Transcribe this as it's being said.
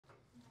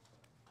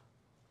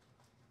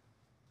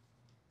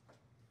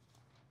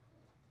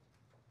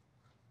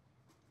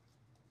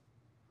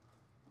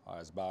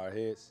Let's bow our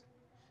heads.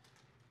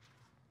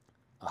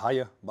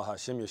 Ahaya,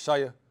 Bahashim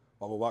Yeshaya,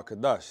 Wawawak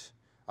Kadash.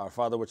 Our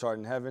Father which art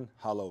in heaven,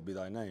 hallowed be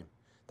thy name.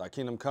 Thy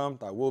kingdom come,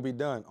 thy will be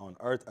done, on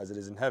earth as it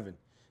is in heaven.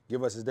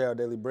 Give us this day our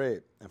daily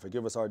bread, and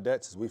forgive us our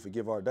debts as we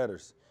forgive our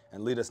debtors.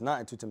 And lead us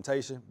not into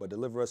temptation, but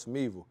deliver us from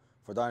evil.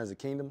 For thine is the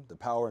kingdom, the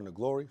power, and the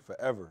glory,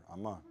 forever.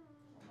 Amen.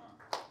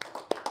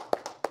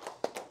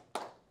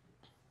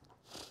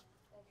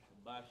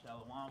 Shabbat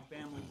Shalom,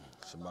 family.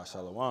 Shabbat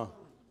Shalom.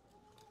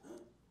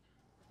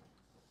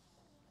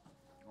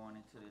 Going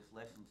into this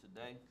lesson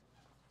today,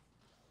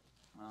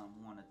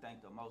 we want to thank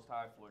the Most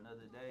High for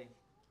another day.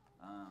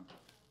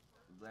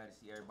 We're glad to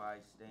see everybody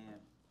staying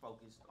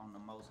focused on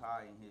the Most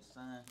High and His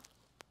Son,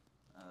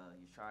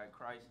 Yeshua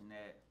Christ, and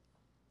that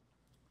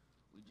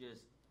we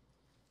just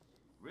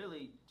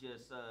really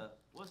just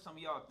what's some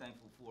of y'all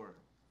thankful for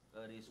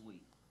this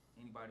week?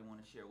 Anybody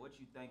want to share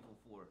what you thankful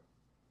for?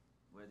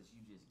 Whether it's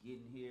you just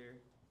getting here,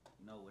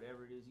 you know,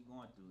 whatever it is you're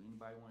going through.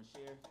 Anybody want to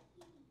share?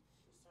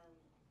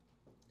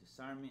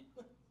 Discernment.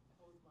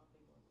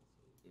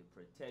 It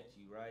protects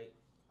you, right?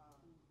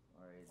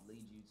 Or it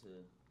leads you to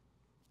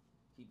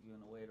keep you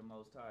in the way of the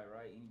Most High,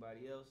 right?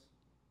 Anybody else?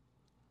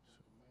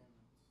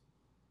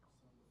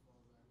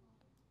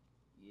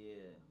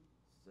 Yeah.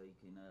 So you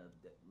can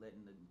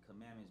letting the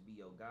commandments be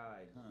your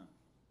guide, huh?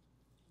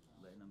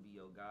 Letting them be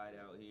your guide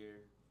out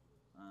here.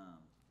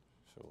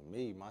 So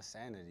me, my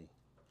sanity.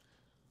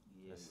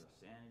 Yeah, your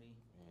sanity.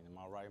 And in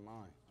my right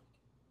mind.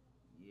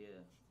 Yeah.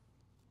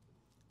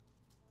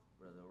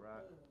 Brother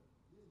Rock.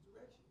 This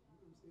direction. You know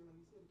what I'm saying?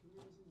 Like you said, the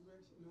community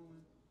direction,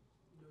 knowing,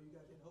 you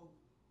got that hope.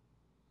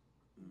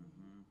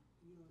 Mm-hmm.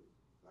 You know,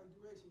 like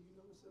direction, you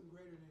know it's something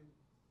greater than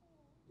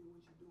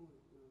what you're doing.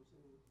 You know what I'm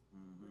saying?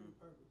 Mm-hmm. Greater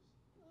purpose.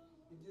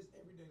 In just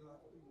everyday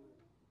life.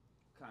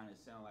 Kind of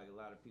sound like a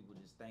lot of people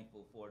just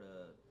thankful for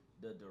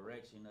the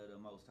direction of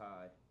the Most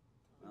High.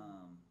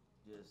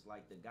 Just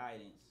like the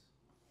guidance.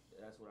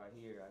 That's what I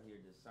hear. I hear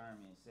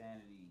discernment,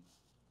 sanity,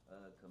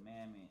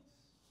 commandments,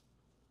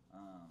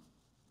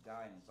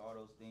 guidance. All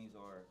those things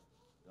are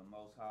the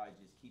Most High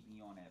just keeping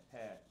you on that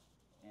path.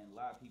 And a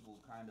lot of people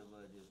kind of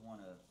just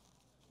want to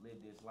live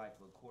this life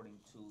according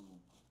to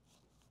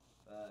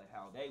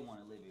how they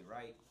want to live it,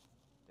 right?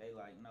 They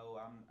like, no,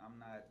 I'm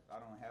not. I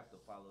don't have to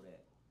follow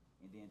that.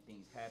 And then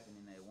things happen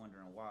and they're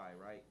wondering why,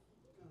 right?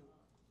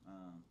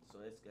 So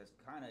that's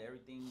kind of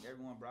everything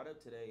everyone brought up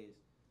today is,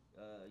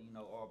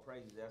 all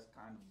praises. That's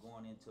kind of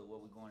going into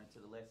what we're going into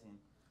the lesson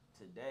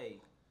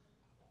today.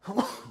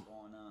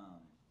 On,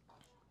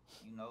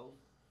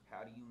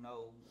 how do you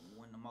know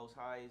when the Most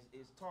High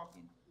is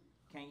talking?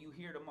 Can you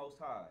hear the Most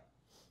High?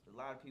 A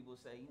lot of people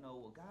say,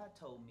 well, God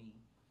told me,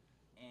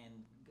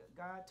 and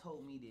God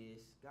told me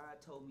this,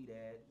 God told me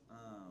that.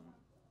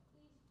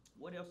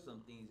 What else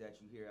some things that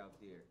you hear out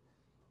there?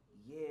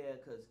 Yeah,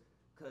 because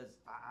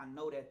I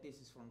know that this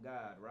is from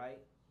God, right?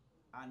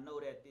 I know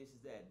that this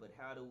is that, but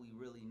how do we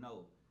really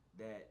know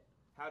that?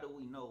 How do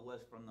we know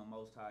what's from the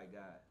Most High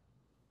God,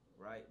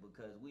 right?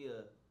 Because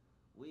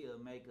we'll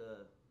make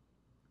a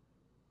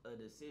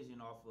decision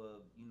off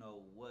of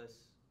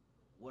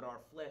what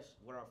our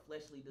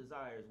fleshly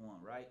desires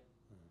want, right?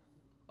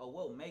 Oh,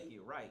 we'll make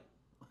it right.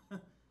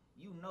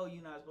 You're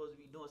not supposed to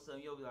be doing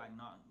something. You'll be like,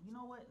 no, you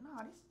know what?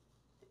 Nah,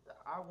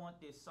 I want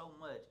this so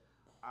much.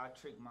 I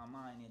trick my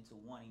mind into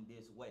wanting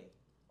this way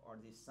or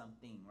this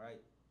something,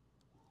 right?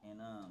 And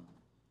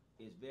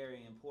it's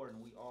very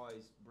important. We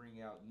always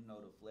bring out,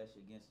 the flesh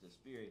against the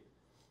spirit,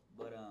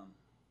 but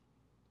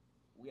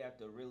we have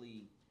to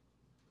really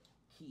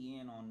key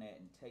in on that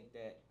and take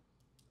that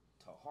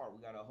to heart. We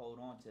gotta hold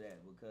on to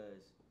that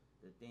because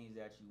the things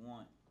that you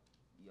want,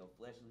 your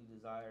fleshly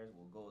desires,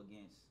 will go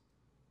against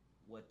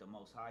what the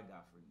Most High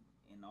got for you.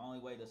 And the only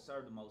way to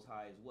serve the Most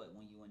High is what?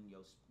 When you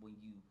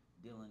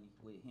dealing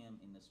with Him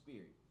in the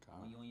spirit.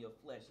 God. When you in your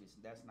flesh,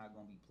 that's not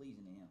gonna be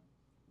pleasing to Him,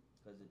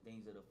 because the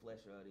things of the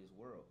flesh are of this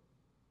world,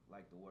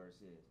 like the word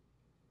says.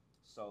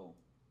 So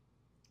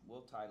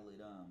we'll title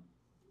it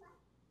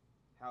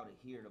How to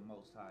Hear the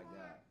Most High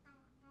God.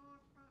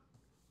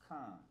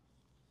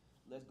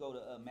 Let's go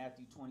to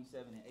Matthew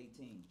 27 and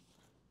 18.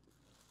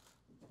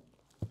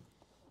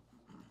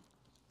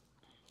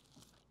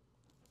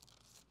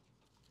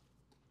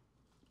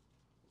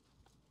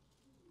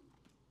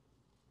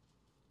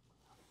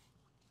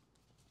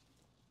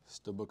 It's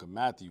the book of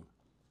Matthew,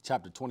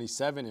 chapter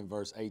 27 and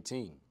verse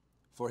 18.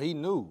 For he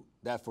knew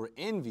that for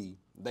envy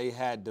they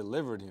had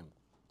delivered him.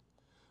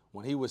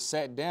 When he was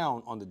sat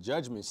down on the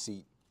judgment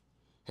seat,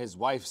 his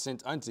wife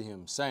sent unto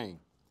him, saying,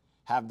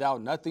 Have thou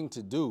nothing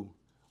to do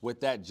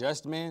with that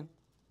just man?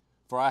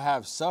 For I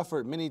have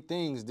suffered many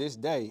things this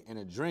day in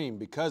a dream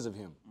because of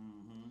him.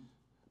 Mm-hmm.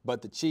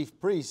 But the chief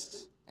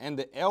priests and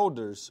the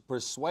elders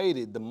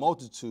persuaded the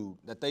multitude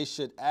that they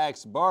should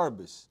ask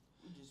Barabbas.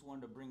 We just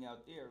wanted to bring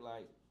out there,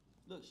 like,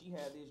 look, she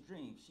had this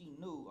dream. She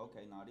knew,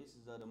 okay, no, this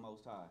is of the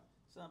Most High.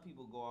 Some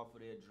people go off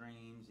of their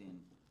dreams,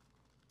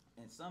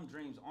 and some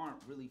dreams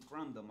aren't really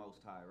from the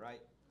Most High,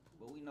 right?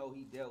 But we know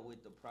He dealt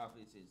with the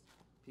prophets as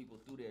people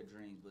through their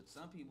dreams. But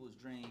some people's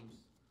dreams,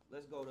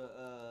 let's go to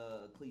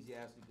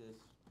Ecclesiasticus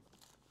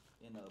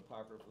in the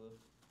Apocrypha.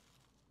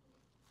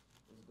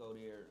 Let's go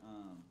there,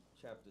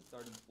 chapter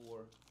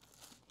 34.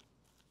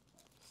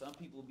 Some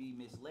people be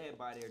misled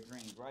by their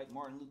dreams, right?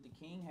 Martin Luther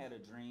King had a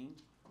dream,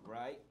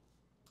 right?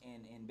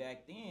 And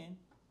back then,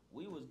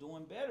 we was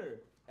doing better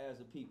as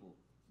a people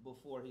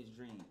before his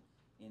dream.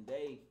 And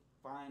they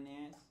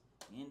finance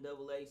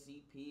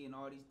NAACP and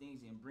all these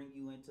things and bring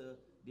you into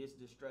this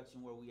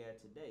destruction where we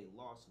at today,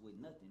 lost with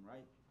nothing,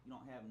 right? You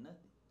don't have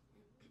nothing.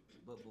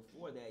 But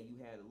before that, you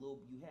had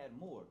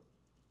more.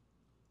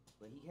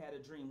 But he had a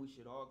dream. We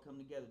should all come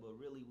together. But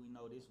really, we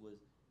know this was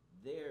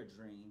their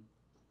dream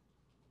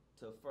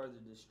to further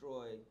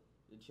destroy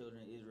the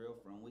children of Israel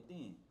from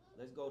within.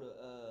 Let's go to,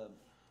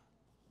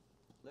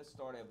 let's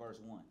start at verse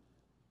 1.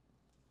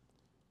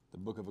 The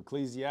book of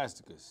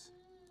Ecclesiasticus,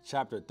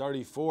 chapter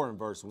 34 and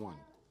verse 1.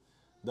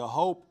 The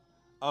hope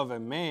of a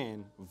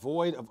man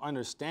void of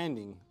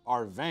understanding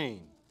are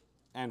vain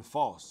and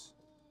false,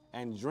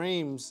 and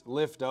dreams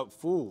lift up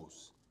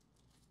fools.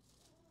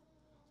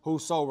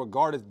 Whoso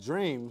regardeth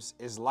dreams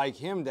is like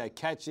him that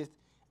catcheth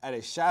at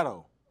a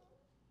shadow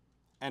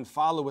and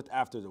followeth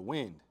after the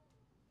wind.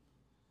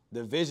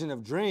 The vision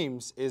of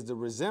dreams is the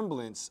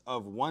resemblance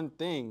of one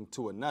thing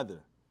to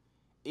another,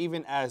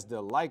 even as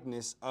the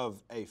likeness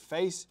of a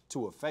face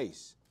to a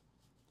face.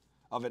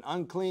 Of an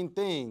unclean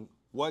thing,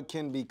 what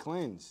can be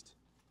cleansed?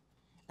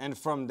 And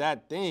from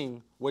that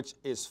thing which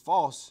is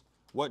false,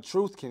 what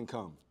truth can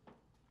come?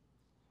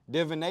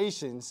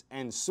 Divinations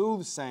and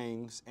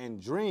soothsayings and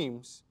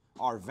dreams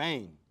are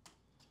vain,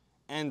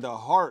 and the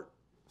heart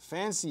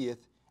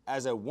fancieth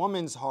as a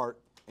woman's heart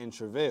in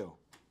travail.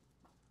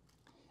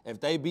 If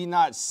they be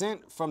not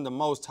sent from the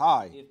Most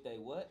High. If they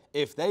what?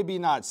 If they be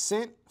not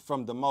sent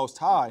from the Most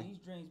High. If these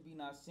dreams be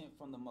not sent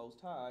from the Most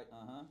High,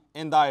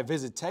 in thy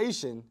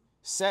visitation,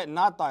 set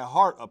not thy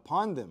heart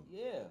upon them.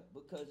 Yeah,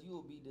 because you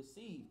will be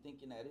deceived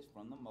thinking that it's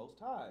from the Most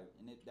High.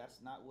 And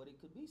that's not what it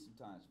could be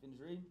sometimes. Finish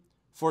reading.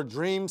 For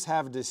dreams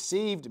have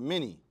deceived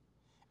many,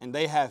 and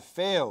they have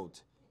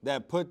failed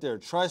that put their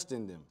trust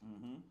in them.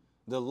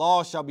 The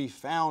law shall be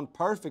found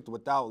perfect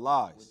without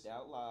lies.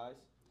 Without lies.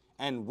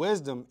 And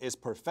wisdom is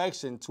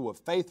perfection to a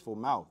faithful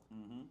mouth.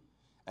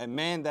 A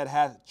man that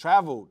hath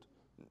traveled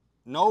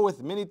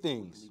knoweth many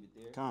things. Leave it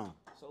there. Come.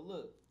 So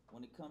look,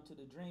 when it comes to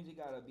the dreams, it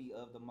got to be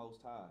of the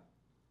Most High.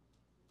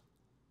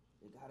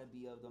 It got to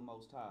be of the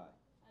Most High.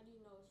 How do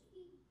you know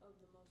it's of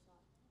the Most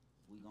High?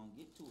 We're going to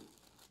get to it.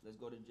 Let's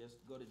go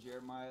to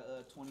Jeremiah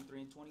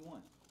 23 and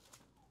 21.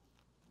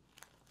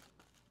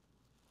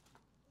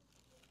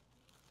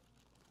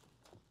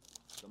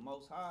 The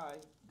Most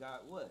High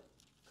got what?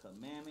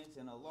 Commandments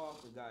and a law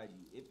to guide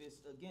you. If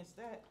it's against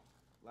that,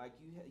 like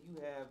you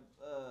have,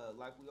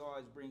 like we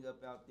always bring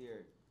up out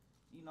there,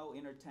 you know,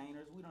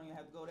 entertainers. We don't even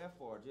have to go that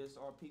far. Just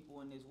our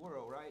people in this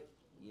world, right?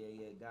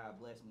 Yeah, God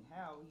bless me.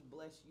 How he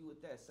blessed you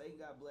with that? Say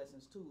God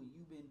blessings too.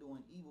 You've been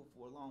doing evil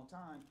for a long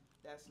time.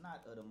 That's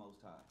not of the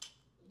Most High.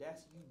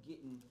 That's you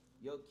getting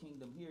your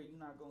kingdom here. You're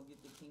not going to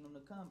get the kingdom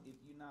to come if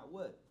you're not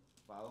what?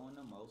 Following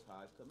the Most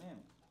High's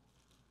commandments.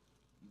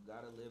 You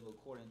got to live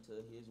according to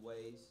his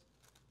ways.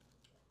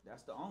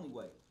 That's the only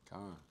way.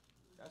 Come.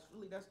 That's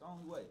the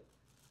only way.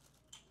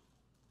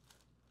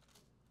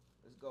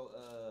 Let's go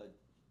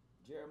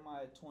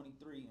Jeremiah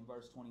 23 and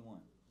verse 21.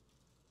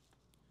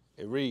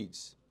 It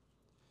reads,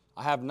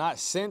 I have not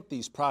sent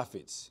these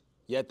prophets,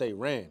 yet they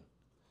ran.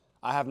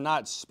 I have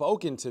not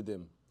spoken to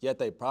them, yet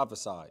they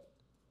prophesied.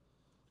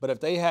 But if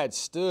they had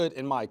stood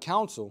in my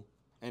counsel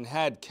and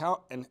had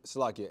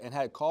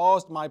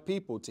caused my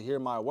people to hear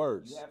my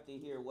words. You have to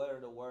hear what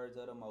are the words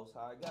of the Most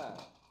High God.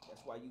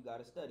 That's why you got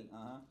to study.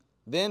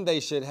 Then they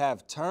should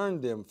have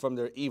turned them from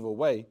their evil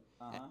way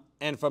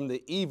and from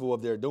the evil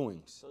of their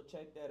doings. So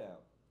check that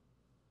out.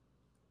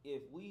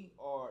 If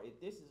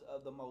this is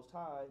of the Most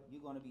High,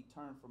 you're going to be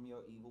turned from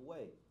your evil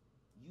way.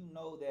 You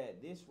know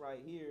that this right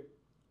here,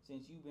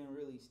 since you've been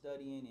really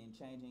studying and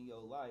changing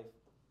your life,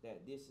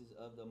 that this is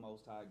of the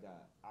Most High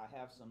God. I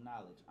have some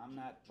knowledge. I'm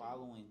not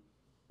following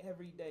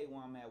every day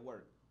when I'm at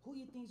work. Who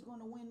you think's going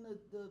to win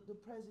the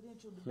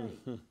presidential debate?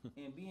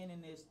 And being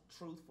in this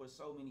truth for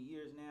so many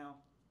years now,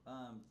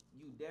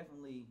 you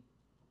definitely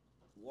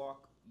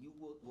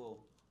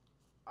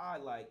I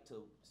like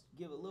to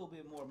give a little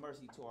bit more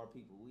mercy to our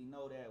people. We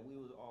know that we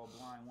was all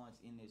blind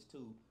once in this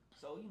too.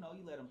 So, you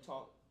let them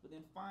talk. But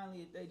then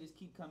finally, if they just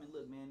keep coming,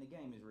 look, man, the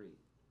game is rigged.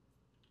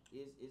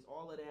 Is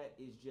all of that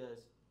is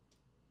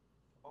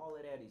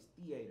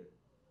theater.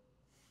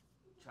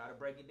 Try to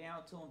break it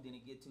down to them, then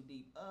it get too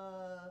deep.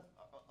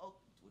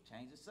 We'll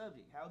change the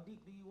subject. How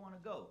deep do you want to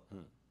go?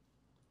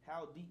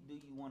 How deep do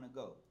you want to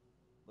go?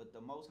 But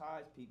the Most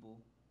High's people,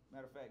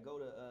 matter of fact, go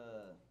to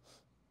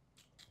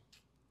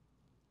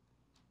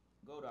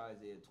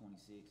Isaiah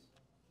 26.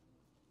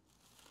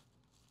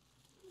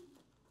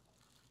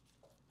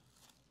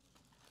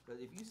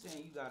 Because if you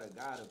saying you got a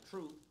God of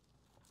truth,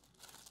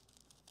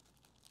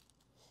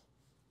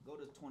 go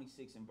to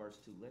 26 and verse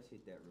 2. Let's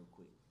hit that real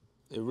quick.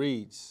 It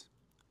reads,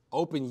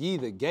 open ye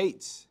the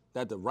gates,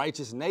 that the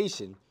righteous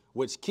nation,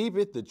 which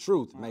keepeth the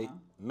truth,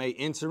 may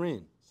enter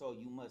in. So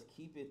you must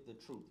keep it the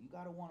truth. You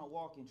gotta want to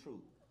walk in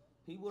truth.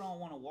 People don't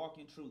want to walk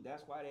in truth.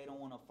 That's why they don't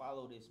want to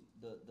follow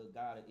the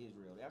God of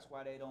Israel. That's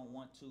why they don't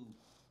want to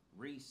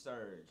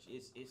research.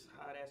 It's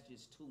that's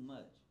just too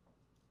much.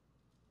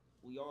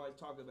 We always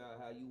talk about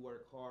how you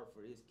work hard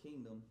for this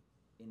kingdom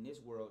in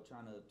this world,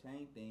 trying to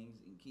obtain things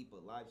and keep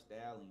a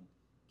lifestyle and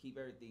keep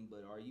everything.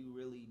 But are you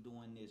really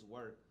doing this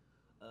work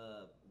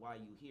while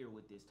you here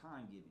with this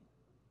time giving?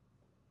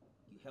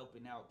 You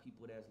helping out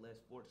people that's less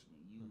fortunate.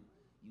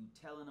 You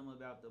telling them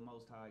about the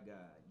Most High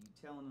God. You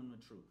telling them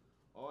the truth.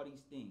 All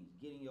these things,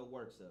 getting your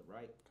works up,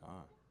 right?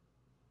 God.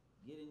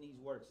 Getting these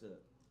works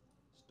up,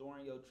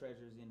 storing your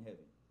treasures in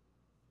heaven.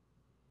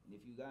 And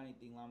if you got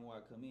anything, Lama,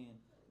 while I come in,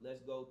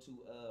 let's go to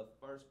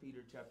 1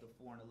 Peter chapter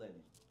 4 and 11.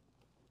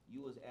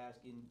 You was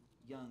asking,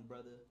 young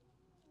brother,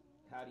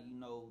 how do you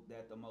know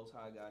that the Most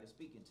High God is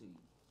speaking to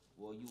you?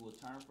 Well, you will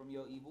turn from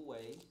your evil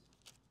ways.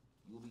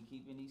 You will be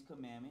keeping these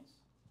commandments.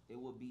 It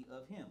will be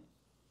of Him.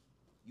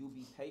 You will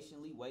be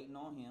patiently waiting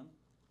on Him.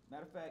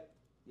 Matter of fact,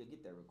 yeah,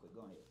 get that real quick.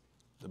 Go ahead.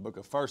 The book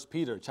of 1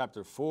 Peter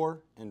chapter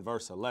 4 and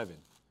verse 11.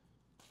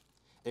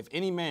 If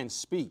any man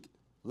speak,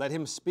 let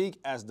him speak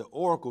as the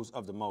oracles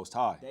of the Most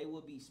High. They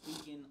will be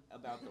speaking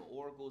about the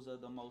oracles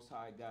of the Most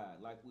High God.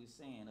 Like we're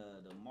saying,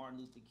 the Martin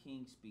Luther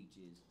King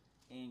speeches.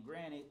 And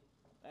granted,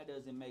 that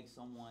doesn't make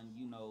someone,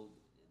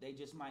 they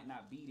just might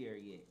not be there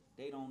yet.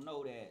 They don't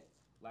know that,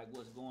 like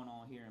what's going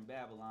on here in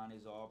Babylon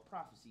is all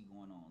prophecy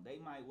going on. They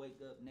might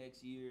wake up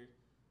next year,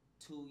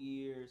 2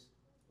 years,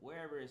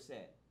 wherever it's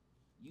at.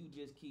 You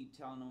just keep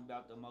telling them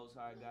about the Most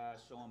High God,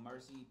 showing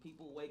mercy.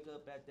 People wake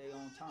up at their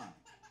own time.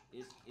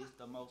 It's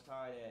the Most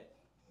High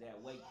that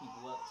wake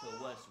people up to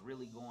what's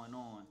really going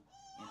on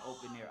and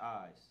open their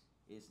eyes.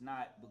 It's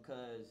not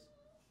because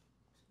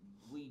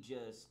we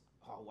just,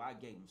 I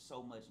gave them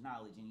so much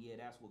knowledge and yeah,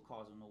 that's what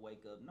caused them to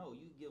wake up. No,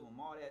 you give them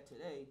all that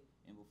today,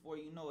 and before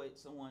you know it,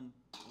 someone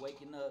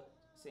waking up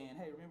saying,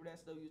 hey, remember that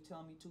stuff you were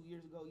telling me 2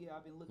 years ago? Yeah,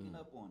 I've been looking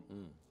up on it.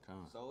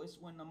 So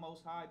it's when the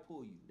Most High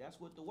pull you.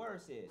 That's what the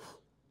word says.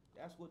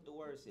 That's what the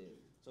word says.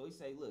 So he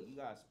say, look, you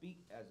got to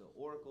speak as the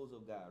oracles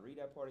of God. Read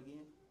that part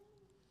again.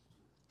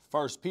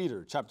 1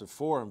 Peter chapter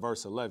 4 and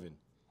verse 11.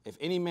 If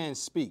any man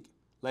speak,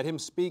 let him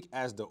speak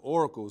as the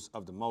oracles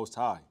of the Most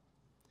High.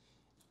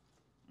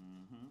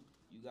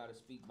 You got to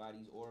speak by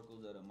these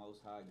oracles of the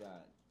Most High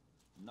God.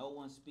 No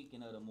one's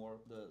speaking of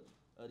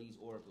these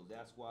oracles.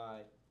 That's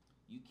why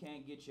you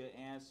can't get your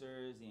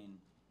answers in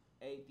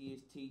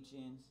atheist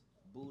teachings,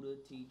 Buddha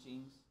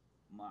teachings,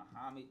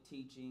 Muhammad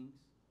teachings,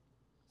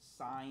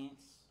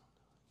 science,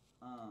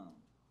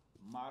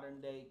 modern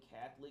day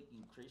Catholic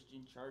and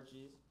Christian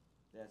churches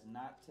they're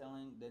not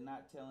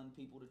telling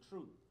people the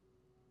truth.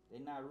 They're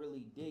not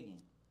really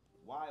digging.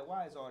 Why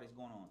is all this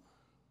going on?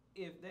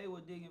 If they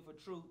were digging for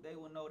truth, they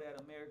would know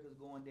that America's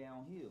going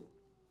downhill.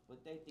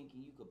 But they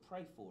thinking you could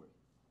pray for it.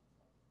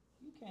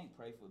 You can't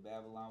pray for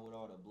Babylon with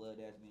all the blood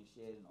that's been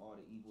shed and all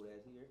the evil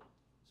that's here.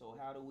 So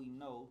how do we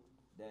know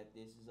that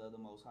this is of the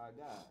Most High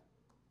God?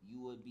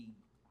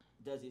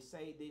 Does it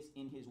say this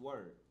in His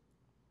word?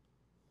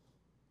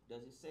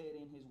 Does it say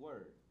it in His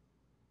word?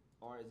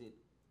 Or is it,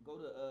 go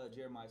to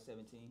Jeremiah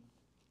 17.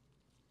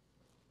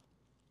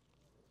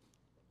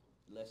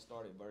 Let's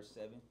start at verse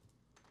 7.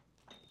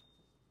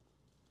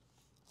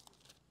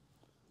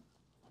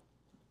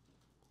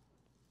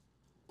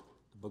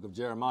 The book of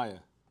Jeremiah,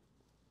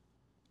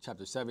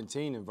 chapter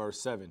 17 and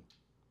verse 7.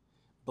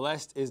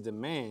 Blessed is the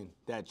man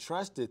that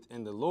trusteth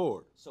in the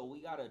Lord. So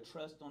we got to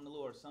trust on the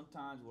Lord.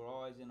 Sometimes we're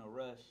always in a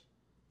rush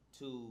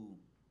to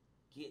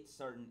get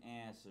certain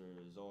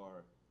answers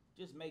or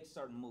just make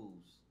certain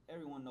moves.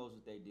 Everyone knows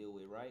what they deal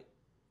with, right?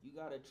 You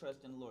got to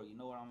trust in the Lord. You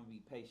know what? I'm going to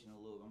be patient a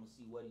little. I'm going to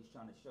see what He's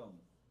trying to show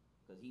me.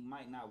 Because He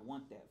might not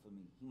want that for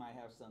me. He might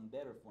have something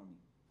better for me.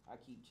 I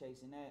keep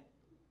chasing that.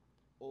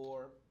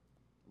 Or,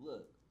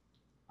 look,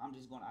 I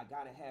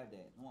got to have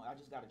that. No, I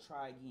just got to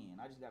try again.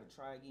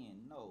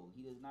 No,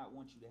 He does not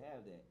want you to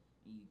have that.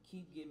 And you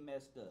keep getting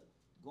messed up.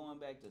 Going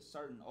back to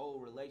certain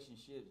old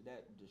relationships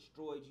that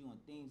destroyed you and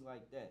things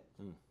like that.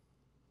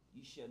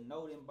 You should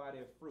know them by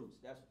their fruits.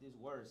 That's what this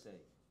word say.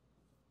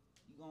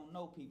 You're going to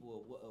know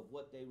people of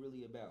what they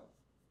really about.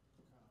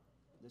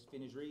 Let's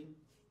finish reading.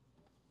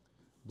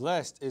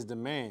 Blessed is the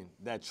man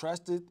that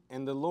trusteth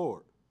in the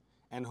Lord,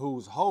 and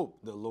whose hope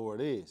the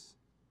Lord is.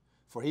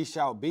 For he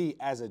shall be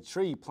as a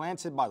tree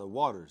planted by the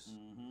waters,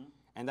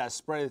 and that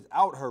spreadeth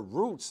out her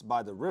roots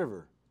by the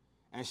river,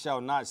 and shall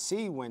not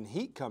see when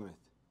heat cometh.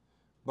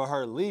 But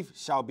her leaf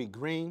shall be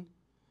green,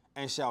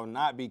 and shall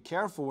not be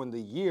careful in the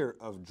year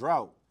of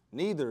drought,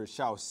 neither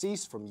shall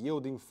cease from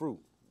yielding fruit.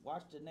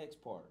 Watch the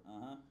next part.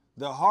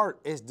 The heart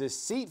is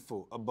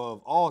deceitful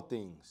above all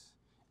things,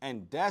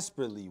 and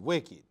desperately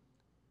wicked.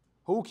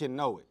 Who can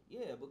know it?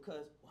 Yeah,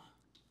 because,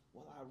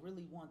 well, I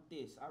really want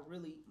this.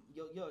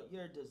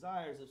 Your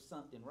desires of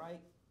something, right?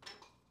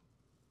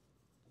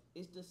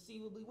 It's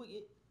deceivably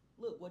wicked.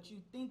 Look, what you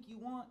think you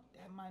want,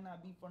 that might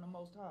not be from the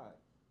Most High.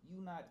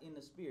 You not in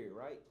the spirit,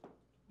 right?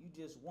 You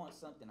just want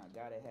something. I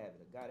gotta have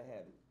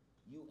it.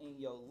 You in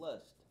your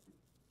lust.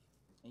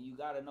 And you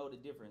got to know the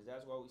difference.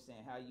 That's why we're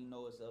saying how you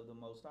know it's of the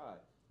Most High.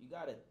 You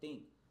got to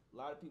think. A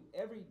lot of people,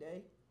 every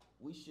day,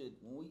 we should,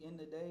 when we end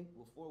the day,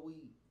 before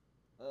we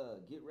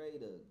get ready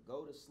to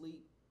go to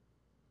sleep,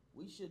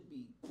 we should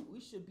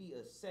be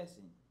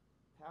assessing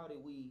how did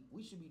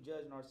we should be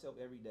judging ourselves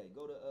every day.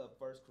 Go to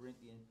 1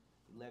 Corinthians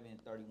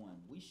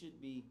 11:31. We should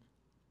be,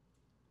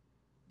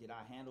 did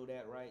I handle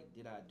that right?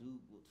 Did I do,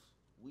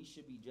 we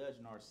should be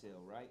judging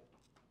ourselves, right?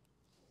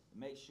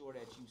 Make sure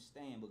that you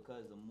stand,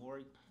 because the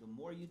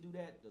more you do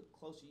that, the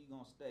closer you're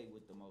going to stay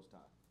with the Most High.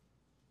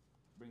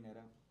 Bring that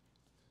out.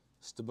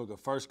 It's the book of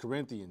 1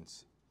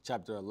 Corinthians,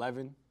 chapter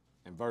 11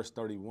 and verse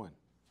 31.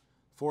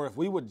 For if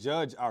we would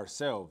judge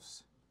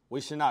ourselves, we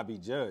should not be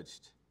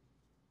judged.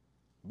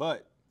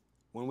 But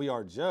when we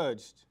are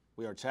judged,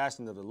 we are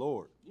chastened of the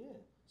Lord. Yeah.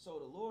 So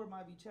the Lord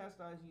might be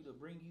chastising you to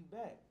bring you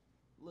back.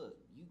 Look,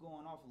 you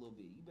going off a little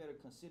bit. You better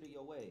consider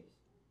your ways.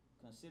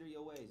 Consider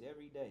your ways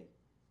every day.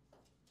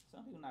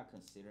 Some people not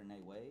considering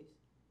their ways.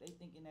 They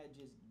thinking that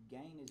just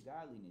gain is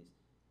godliness.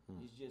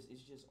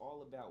 It's just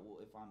all about, well,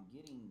 if I'm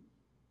getting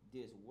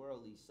this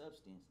worldly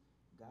substance,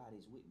 God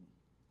is with me.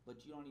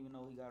 But you don't even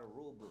know he got a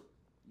rule book.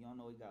 You don't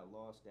know he got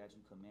law,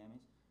 statute,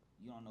 commandments.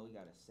 You don't know he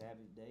got a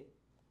Sabbath day.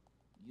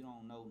 You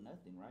don't know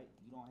nothing, right?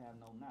 You don't have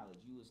no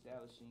knowledge. You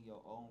establishing your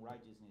own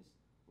righteousness,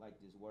 like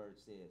this word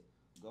says.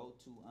 Go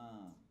to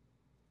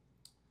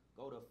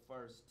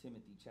 1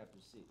 Timothy chapter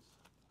 6.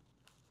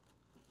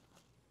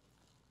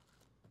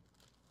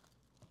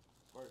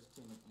 1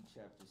 Timothy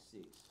chapter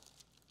 6.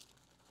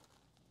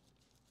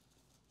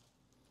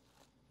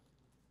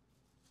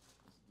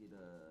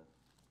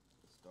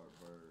 Let's start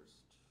verse.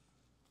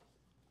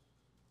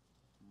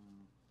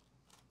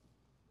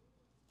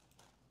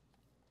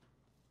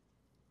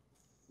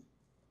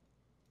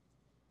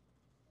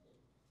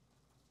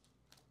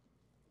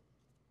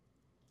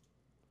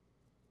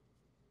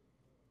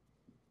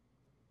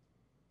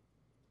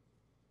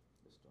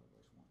 Let's start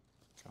verse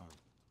 1.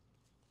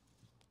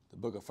 The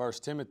book of 1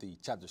 Timothy,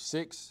 chapter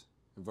 6,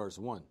 and verse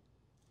 1.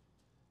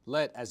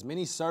 Let as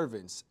many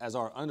servants as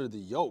are under the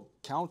yoke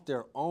count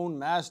their own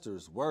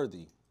masters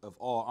worthy of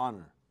all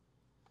honor.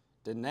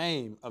 The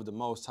name of the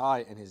Most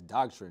High and his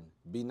doctrine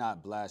be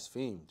not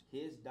blasphemed.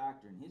 His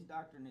doctrine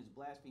is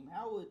blasphemed.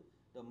 How would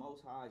the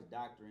Most High's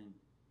doctrine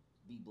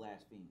be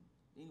blasphemed?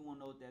 Anyone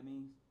know what that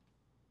means?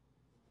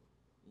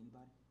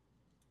 Anybody?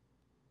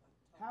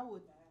 How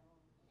would?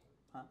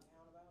 Huh?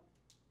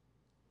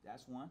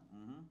 That's one.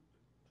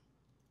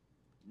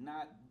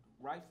 Not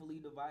rightfully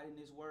dividing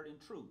this word in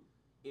truth.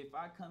 If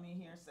I come in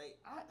here and say,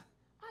 I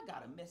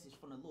got a message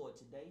from the Lord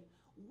today.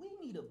 We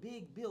need a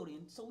big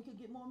building so we can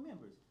get more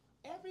members.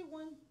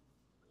 Everyone,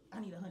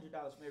 I need $100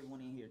 from everyone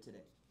in here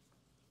today.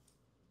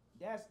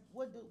 That's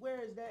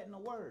where is that in the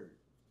word?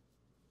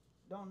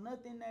 Don't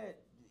nothing that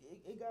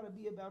it got to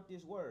be about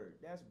this word.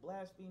 That's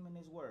blaspheming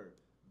this word.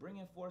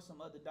 Bringing forth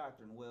some other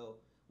doctrine. Well,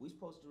 we're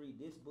supposed to read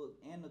this book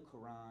and the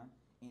Quran,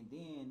 and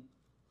then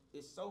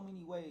it's so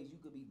many ways you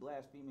could be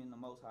blaspheming the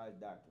Most High's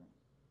doctrine.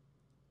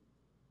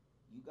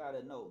 You got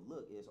to know,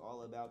 look, it's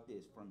all about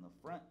this from the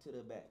front to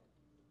the back.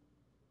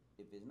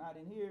 If it's not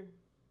in here,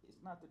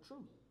 it's not the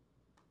truth.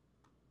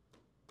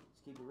 Let's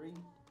keep it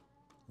reading.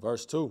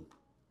 Verse 2.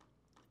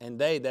 And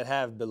they that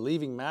have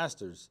believing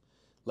masters,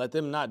 let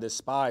them not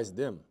despise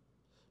them,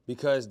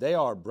 because they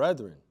are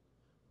brethren,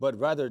 but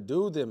rather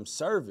do them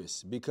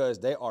service, because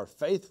they are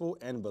faithful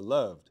and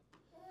beloved,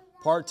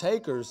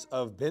 partakers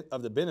of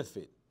the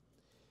benefit.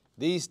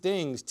 These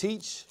things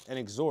teach and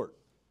exhort.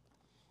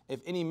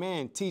 If any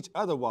man teach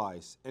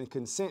otherwise, and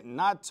consent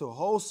not to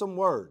wholesome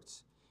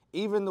words,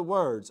 even the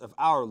words of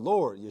our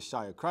Lord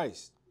Yeshua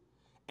Christ,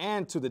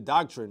 and to the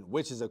doctrine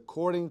which is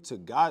according to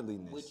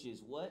godliness. Which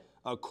is what?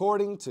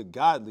 According to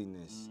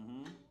godliness.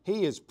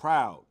 He is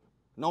proud,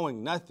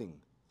 knowing nothing,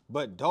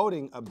 but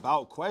doting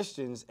about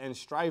questions and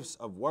strifes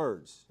of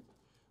words,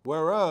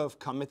 whereof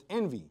cometh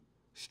envy,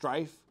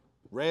 strife,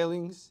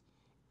 railings,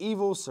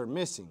 evil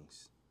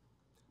surmisings,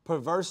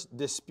 perverse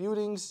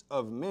disputings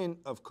of men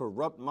of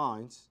corrupt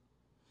minds,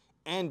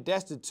 and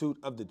destitute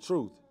of the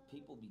truth.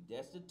 People be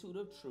destitute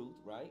of truth,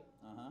 right?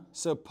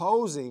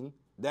 Supposing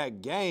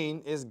that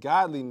gain is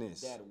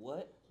godliness. That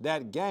what?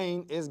 That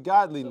gain is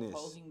godliness.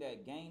 Supposing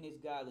that gain is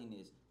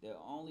godliness. They're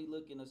only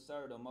looking to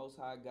serve the Most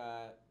High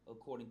God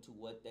according to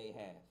what they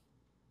have.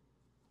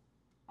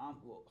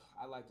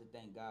 I like to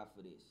thank God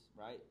for this,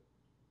 right?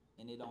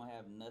 And it don't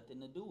have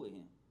nothing to do with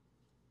him.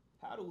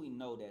 How do we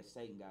know that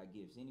Satan got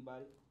gifts?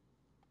 Anybody?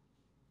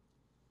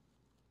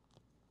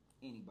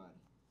 Anybody?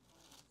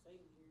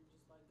 Satan here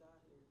just like God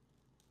here.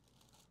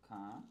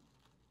 Con.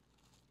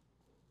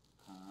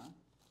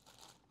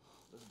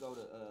 Let's go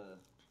to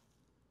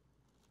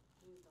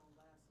Things don't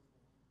last as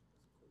long.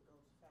 It's quick,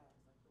 goes fast.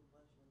 Like he'll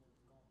bless you and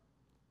it's gone.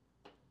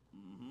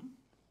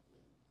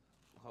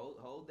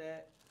 Hold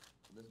that.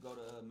 Let's go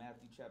to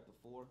Matthew chapter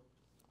 4.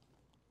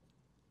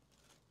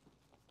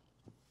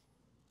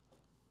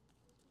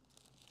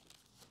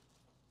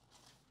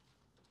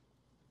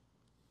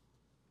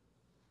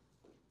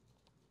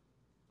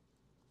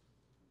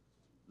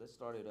 Let's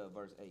start at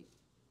verse 8.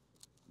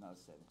 No,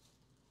 7.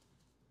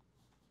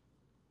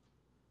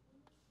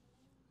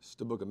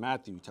 the book of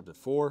Matthew, chapter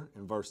 4,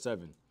 and verse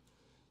 7.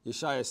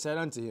 Yeshua said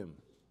unto him,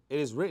 it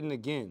is written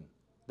again,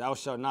 thou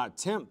shalt not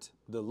tempt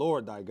the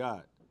Lord thy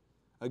God.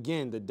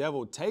 Again, the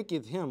devil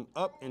taketh him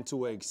up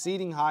into an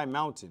exceeding high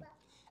mountain,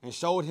 and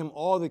showed him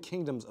all the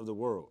kingdoms of the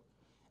world,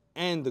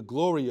 and the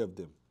glory of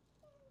them,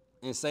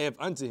 and saith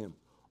unto him,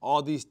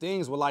 all these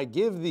things will I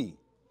give thee,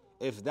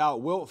 if thou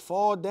wilt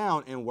fall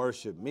down and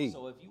worship me.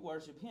 So if you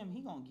worship him, he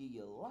gonna give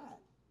you a lot.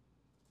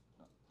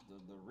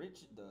 The rich,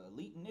 the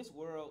elite in this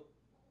world,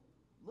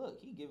 look,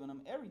 he giving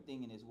them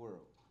everything in this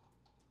world.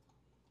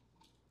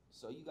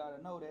 So you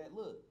gotta know that,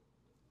 look,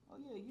 oh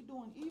yeah, you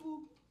doing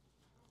evil.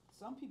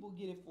 Some people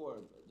get it for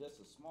just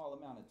a small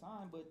amount of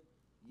time, but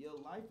your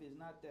life is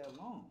not that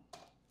long.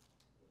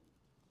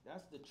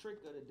 That's the trick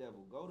of the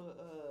devil. Go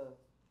to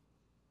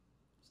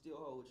still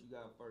hold what you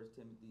got, 1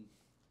 Timothy.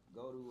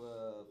 Go to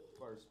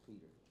 1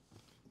 Peter.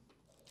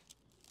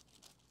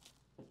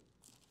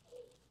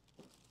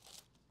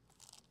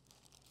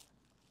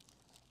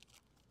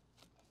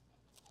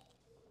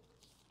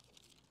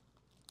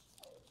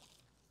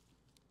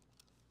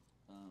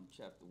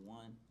 Chapter 1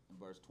 and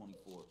verse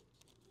 24.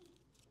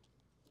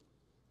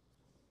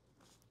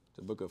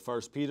 The book of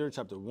 1 Peter,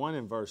 chapter 1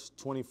 and verse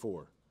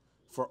 24.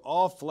 For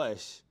all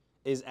flesh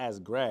is as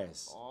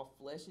grass. All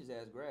flesh is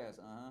as grass,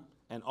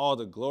 And all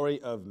the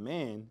glory of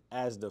man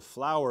as the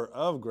flower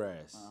of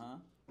grass.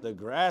 The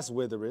grass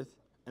withereth,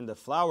 and the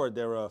flower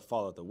thereof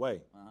falleth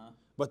away.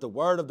 But the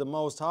word of the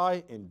Most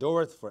High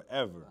endureth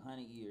forever.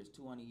 100 years,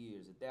 200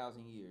 years,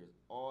 1,000 years.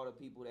 All the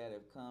people that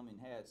have come and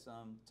had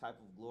some type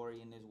of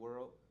glory in this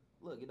world,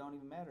 look, it don't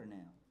even matter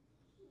now.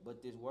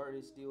 But this word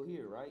is still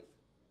here, right?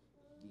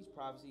 These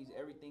prophecies,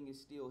 everything is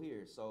still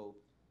here. So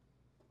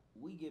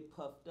we get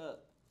puffed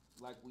up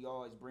like we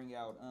always bring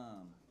out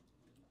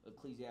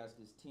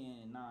Ecclesiastes 10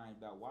 and 9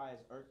 about why is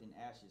earth and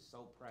ashes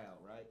so proud,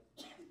 right?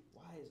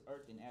 Why is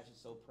earth and ashes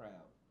so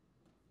proud?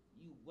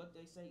 What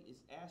they say is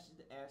ashes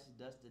to ashes,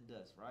 dust to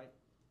dust, right?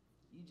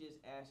 You just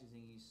ashes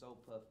and you so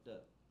puffed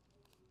up.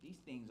 These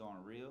things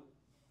aren't real.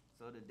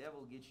 So the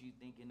devil gets you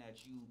thinking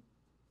that you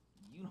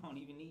don't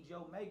even need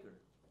your maker.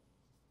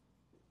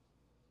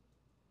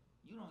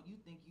 You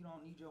think you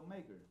don't need your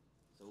maker.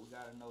 So we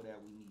gotta know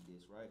that we need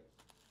this, right?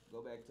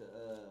 Go back to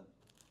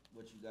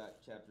what you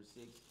got, chapter 6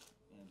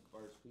 and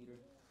 1 Peter.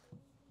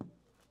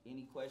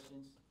 Any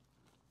questions?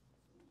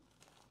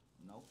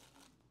 No?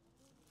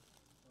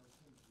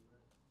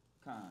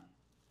 Con.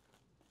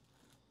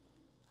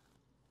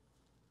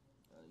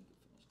 You can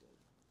finish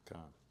that.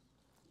 Come.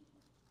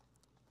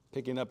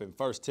 Picking up in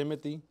 1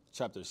 Timothy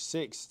chapter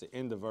 6, the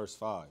end of verse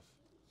 5.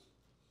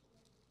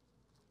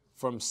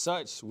 From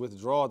such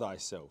withdraw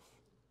thyself,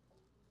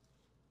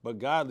 but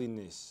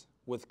godliness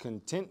with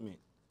contentment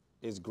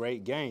is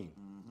great gain.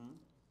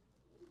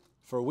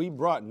 For we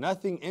brought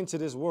nothing into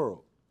this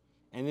world,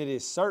 and it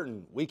is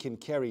certain we can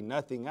carry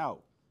nothing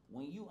out.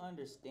 When you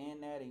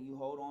understand that and you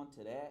hold on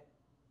to that,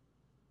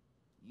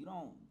 you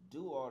don't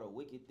do all the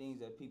wicked things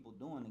that people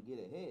doing to get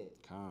ahead.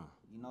 Come.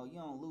 You know, you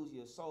don't lose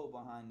your soul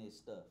behind this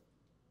stuff.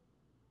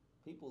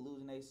 People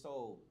losing their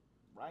soul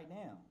right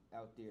now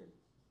out there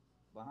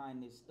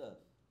behind this stuff.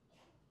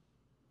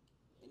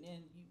 And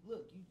then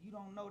you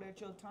don't know that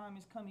your time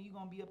is coming. You're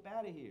gonna be up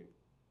out of here.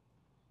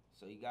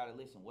 So you gotta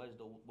listen. What's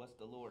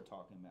the Lord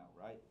talking about,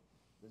 right?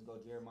 Let's go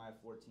Jeremiah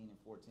 14 and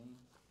 14.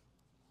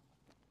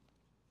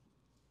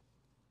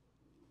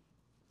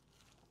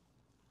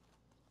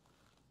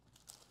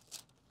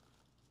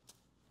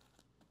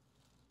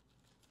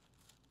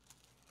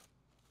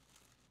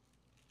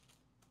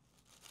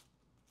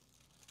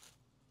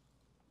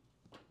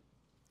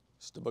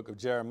 It's the book of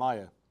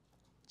Jeremiah,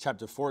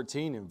 chapter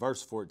 14 and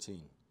verse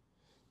 14.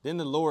 Then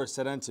the Lord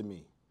said unto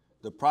me,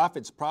 the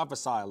prophets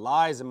prophesy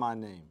lies in my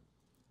name.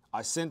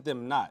 I sent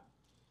them not,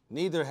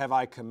 neither have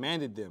I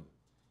commanded them,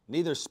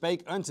 neither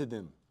spake unto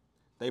them.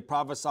 They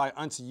prophesy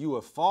unto you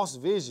a false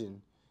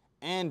vision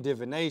and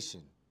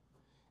divination,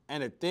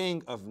 and a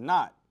thing of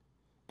naught,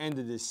 and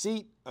the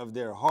deceit of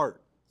their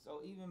heart.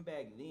 So even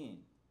back then,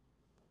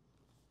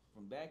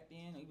 from back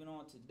then, even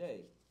on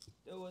today,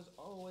 there was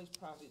always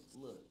prophets.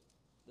 Look,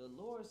 the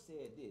Lord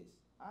said this.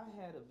 I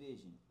had a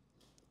vision.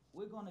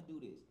 We're going to do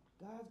this.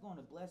 God's going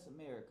to bless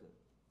America.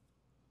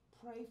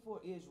 Pray for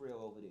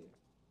Israel over there.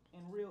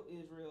 And real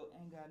Israel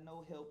ain't got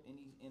no help in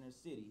these inner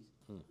cities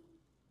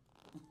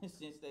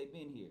since they've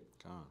been here.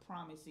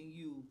 Promising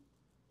you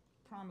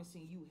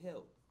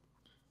help.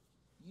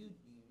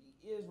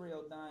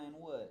 Israel dying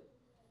what?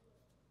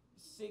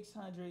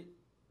 600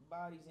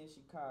 bodies in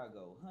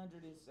Chicago,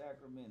 100 in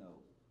Sacramento,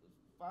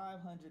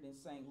 500 in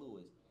St.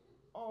 Louis.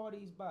 All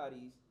these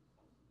bodies,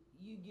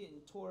 you getting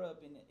tore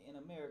up in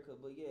America,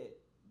 but yet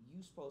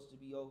you supposed to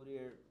be over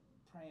there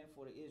praying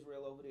for the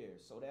Israel over there.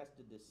 So that's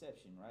the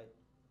deception, right?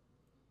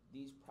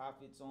 These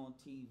prophets on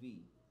TV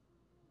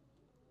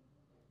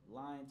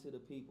lying to the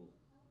people.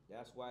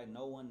 That's why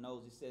no one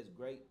knows. It says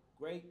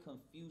great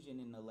confusion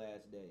in the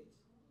last days.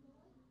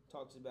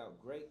 Talks about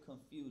great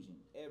confusion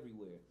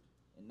everywhere.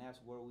 And that's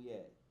where we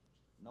at.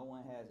 No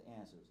one has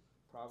answers.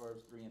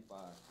 Proverbs 3 and 5.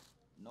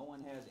 No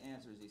one has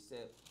answers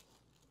except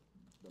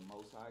the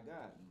Most High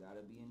God. You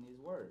gotta be in His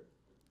Word,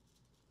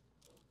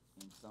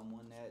 and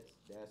someone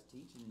that's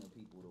teaching the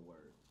people the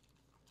Word.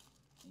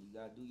 And you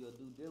gotta do your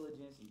due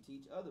diligence and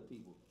teach other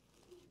people.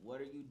 What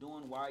are you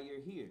doing while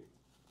you're here?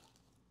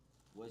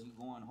 Was you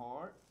going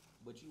hard?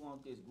 But you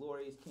want this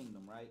glorious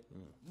kingdom, right?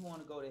 You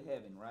want to go to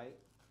heaven, right?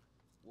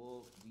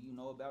 Well, do you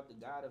know about the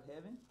God of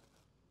heaven?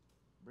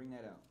 Bring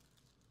that out.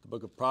 The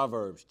book of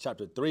Proverbs,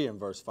 chapter 3 and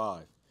verse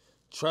 5.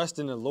 Trust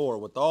in the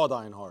Lord with all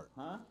thine heart.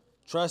 Huh?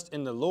 Trust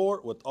in the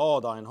Lord with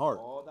all thine heart.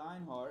 All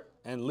thine heart.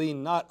 And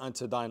lean not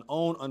unto thine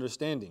own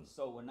understanding.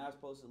 So we're not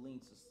supposed to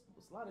lean.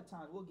 A lot of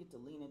times we'll get to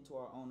lean into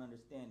our own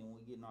understanding when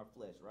we get in our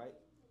flesh, right?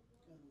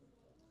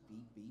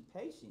 Be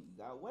patient. You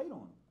gotta wait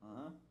on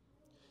him.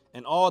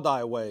 In all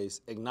thy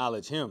ways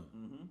acknowledge him,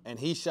 and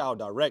he shall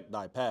direct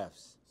thy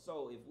paths.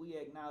 So if we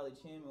acknowledge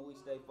him and we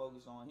stay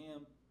focused on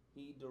him,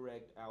 he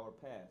direct our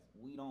path.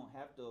 We don't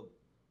have to.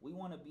 We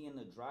want to be in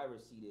the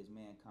driver's seat as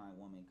mankind,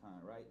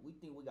 womankind, right? We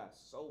think we got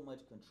so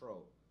much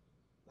control.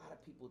 A lot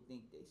of people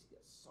think they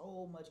got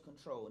so much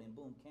control, and then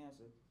boom,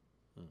 cancer.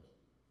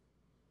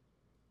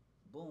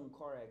 Boom,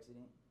 car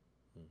accident.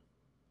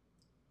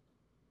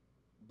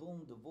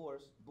 Boom,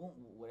 divorce. Boom,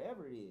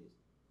 whatever it is.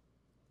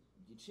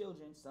 Your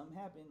children, something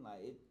happen,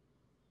 like it.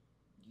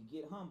 You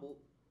get humbled,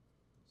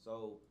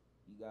 so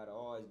you gotta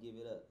always give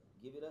it up.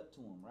 Give it up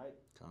to him, right?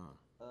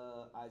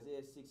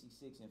 Isaiah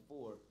 66 and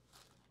 4.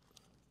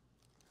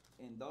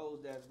 And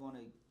those that's gonna,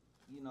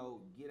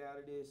 get out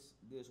of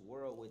this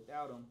world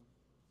without him,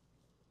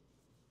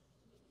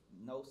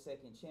 no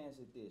second chance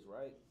at this,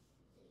 right?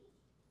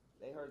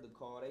 They heard the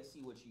call. They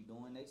see what you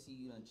doing. They see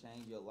you done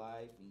change your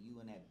life, and you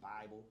in that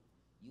Bible,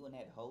 you in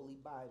that holy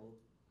Bible.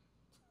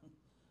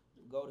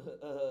 Go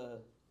to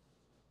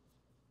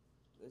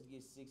let's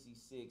get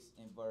 66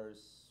 and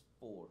verse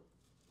 4.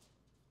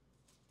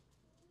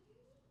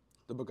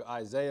 The book of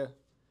Isaiah,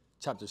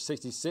 chapter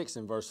 66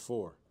 and verse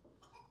 4.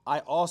 I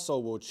also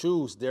will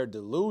choose their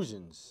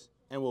delusions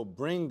and will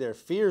bring their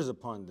fears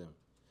upon them,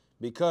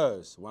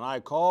 because when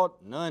I called,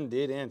 none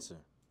did answer.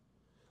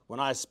 When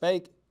I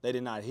spake, they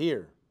did not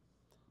hear.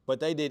 But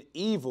they did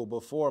evil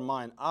before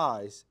mine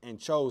eyes and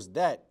chose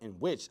that in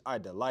which I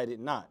delighted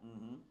not.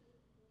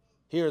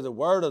 Hear the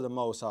word of the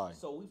Most High.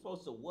 So we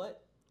supposed to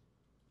what?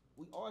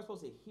 We always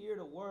supposed to hear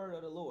the word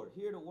of the Lord.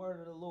 Hear the word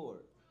of the Lord.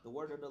 The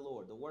word of the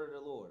Lord. The word of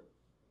the Lord.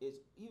 It's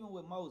even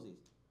with Moses.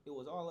 It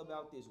was all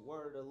about this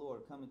word of the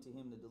Lord coming to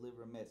him to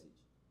deliver a message.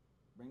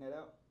 Bring that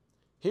out.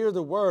 Hear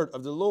the word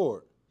of the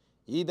Lord,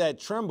 ye that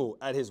tremble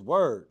at his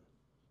word.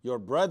 Your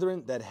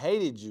brethren that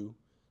hated you,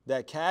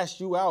 that cast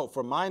you out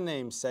for my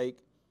name's sake,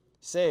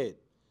 said,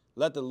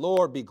 let the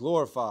Lord be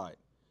glorified.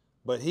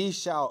 But he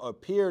shall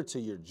appear to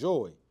your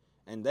joy,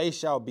 and they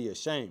shall be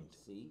ashamed.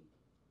 See,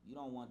 you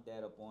don't want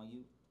that up on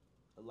you.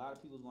 A lot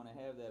of people's going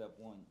to have that up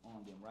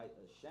on them, right?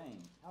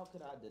 Ashamed. How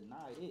could I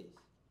deny this?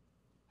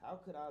 How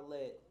could I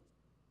let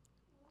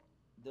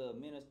the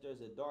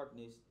ministers of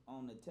darkness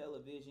on the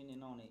television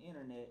and on the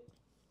internet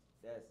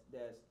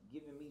that's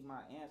giving me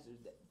my answers,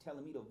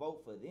 telling me to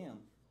vote for them?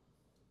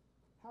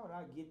 How would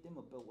I get them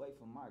up away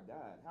from my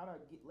God? How would I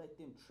let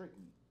them trick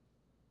me?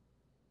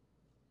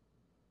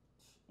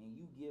 And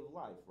you give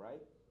life,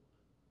 right?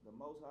 The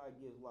Most High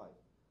gives life.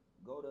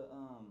 Go to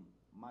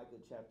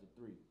Micah chapter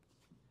 3.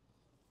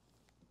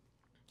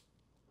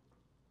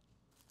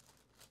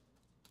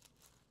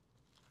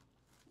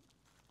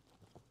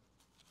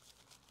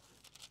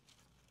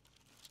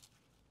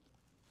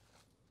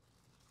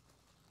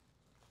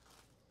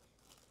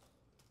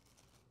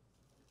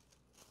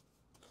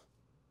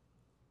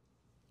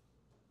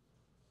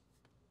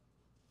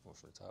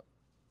 What's the top?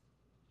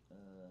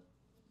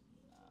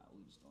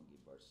 We just gonna get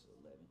verse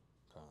 11.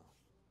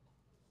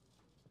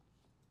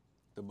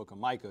 The book of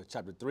Micah,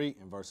 chapter 3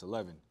 and verse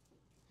 11.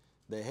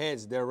 The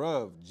heads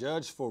thereof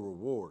judge for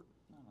reward.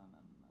 No.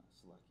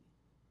 Salaki.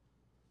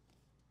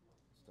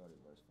 Start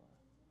at verse 5.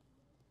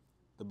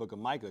 The book of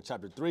Micah,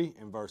 chapter 3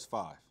 and verse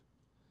 5.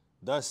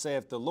 Thus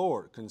saith the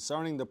Lord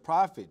concerning the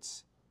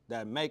prophets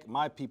that make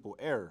my people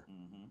err,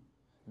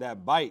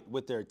 that bite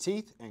with their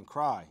teeth and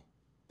cry,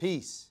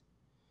 peace.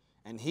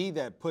 And he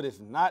that putteth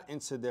not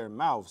into their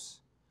mouths,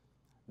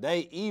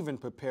 they even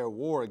prepare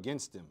war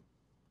against them.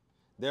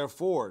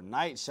 Therefore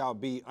night shall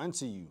be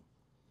unto you,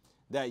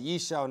 that ye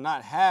shall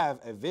not have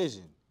a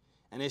vision,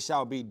 and it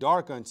shall be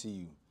dark unto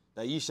you,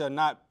 that ye shall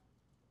not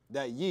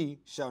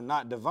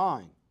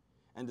divine.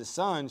 And the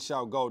sun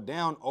shall go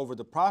down over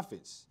the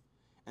prophets,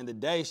 and the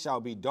day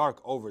shall be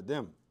dark over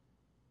them.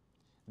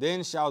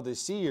 Then shall the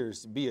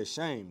seers be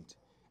ashamed,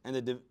 and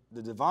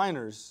the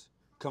diviners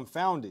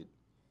confounded.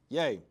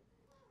 Yea,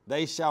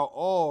 they shall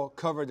all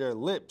cover their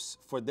lips,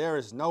 for there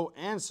is no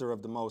answer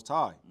of the Most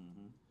High.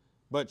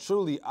 But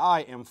truly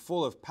I am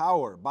full of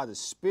power by the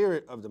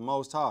Spirit of the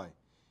Most High,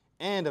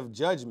 and of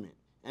judgment,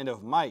 and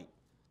of might,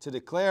 to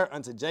declare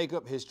unto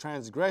Jacob his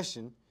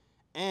transgression,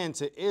 and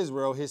to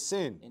Israel his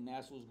sin. And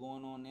that's what's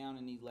going on now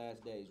in these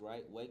last days,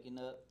 right? Waking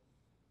up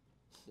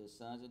the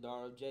sons and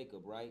daughters of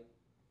Jacob, right?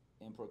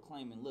 And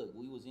proclaiming, look,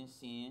 we was in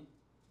sin.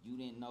 You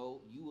didn't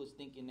know. You was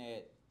thinking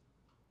that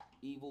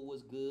evil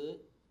was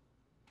good.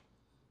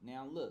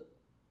 Now look,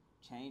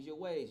 change your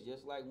ways.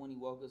 Just like when he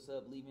woke us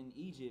up leaving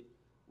Egypt,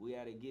 we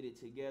had to get it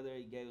together.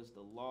 He gave us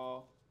the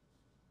law.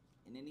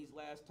 And in these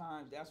last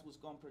times, that's what's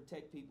going to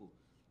protect people.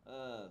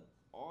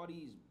 All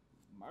these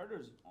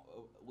murders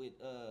with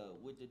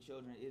the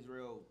children of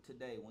Israel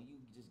today, when you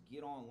just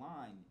get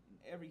online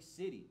in every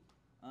city,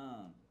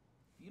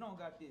 if you don't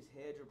got this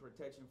hedge of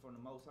protection from the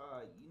Most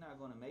High, you're not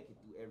going to make it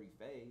through every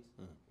phase.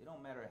 It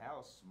don't matter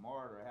how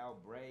smart or how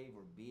brave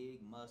or big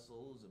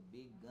muscles or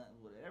big gun,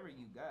 whatever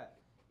you got.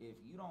 If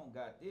you don't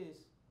got this,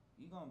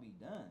 you're going to be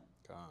done.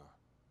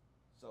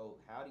 So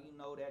how do you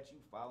know that you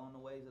following the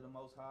ways of the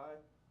Most High?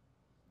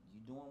 You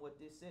doing what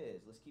this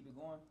says. Let's keep it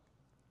going.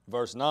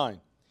 Verse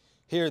 9.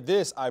 Hear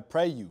this, I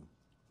pray you,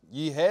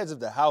 ye heads of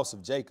the house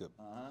of Jacob,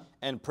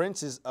 and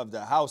princes of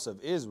the house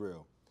of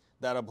Israel,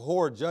 that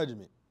abhor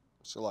judgment,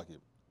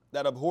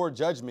 that abhor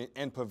judgment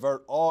and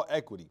pervert all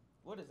equity.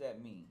 What does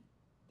that mean?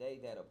 They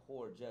that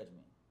abhor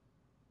judgment.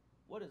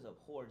 What does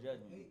abhor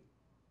judgment mean?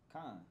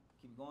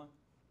 Keep going.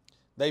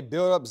 They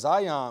build up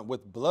Zion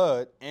with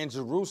blood and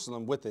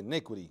Jerusalem with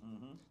iniquity.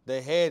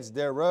 The heads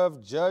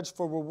thereof judge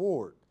for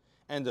reward,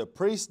 and the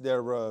priests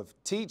thereof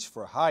teach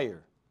for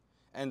hire,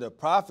 and the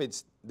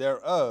prophets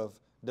thereof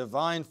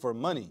divine for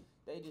money.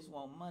 They just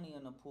want money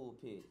in the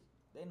pulpit.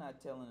 They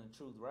not telling the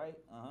truth, right?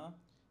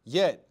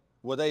 Yet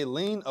will they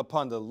lean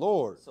upon the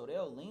Lord. So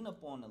they'll lean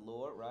upon the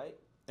Lord, right?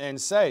 And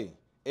say,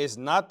 is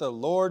not the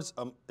Lord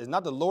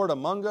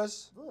among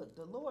us? Look,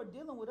 the Lord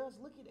dealing with us.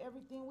 Look at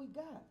everything we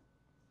got.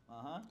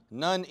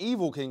 None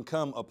evil can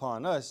come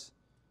upon us.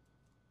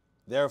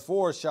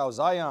 Therefore shall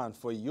Zion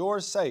for your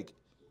sake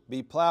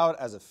be plowed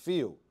as a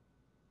field,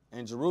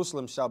 and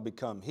Jerusalem shall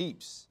become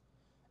heaps,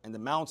 and the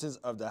mountains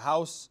of the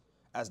house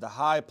as the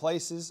high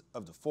places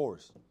of the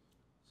forest.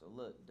 So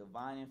look,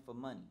 divining for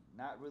money,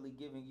 not really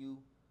giving you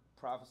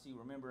prophecy.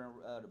 Remember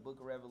in the book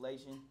of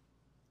Revelation,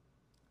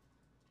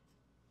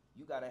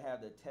 you got to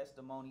have the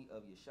testimony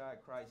of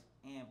Yeshua Christ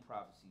and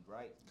prophecies,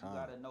 right? You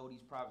got to know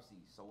these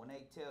prophecies. So when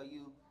they tell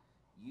you,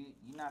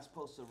 you're not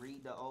supposed to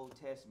read the Old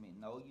Testament.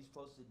 No, you're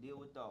supposed to deal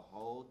with the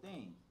whole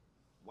thing.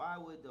 Why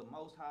would the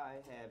Most High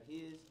have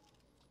his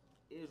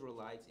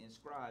Israelites and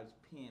scribes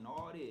pen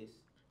all this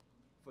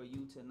for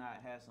you to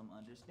not have some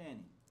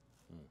understanding?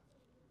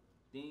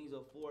 Things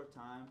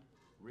aforetime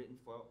written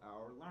for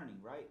our learning,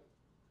 right?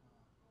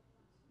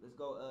 Let's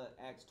go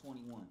Acts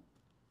 21.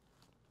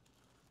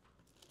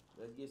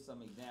 Let's get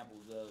some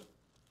examples of,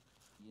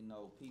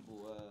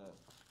 people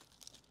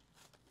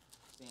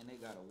saying they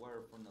got a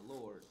word from the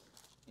Lord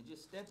and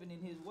just stepping in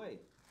his way.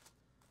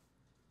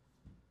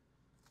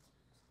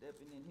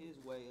 Stepping in his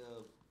way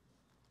of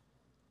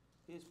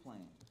his plan.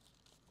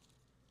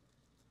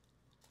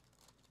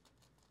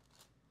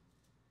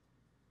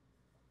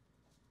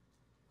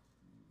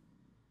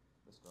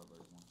 Let's go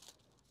verse 1.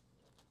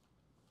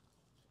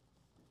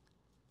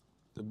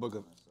 The book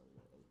of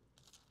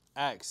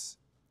Acts,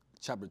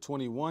 chapter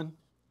 21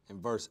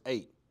 and verse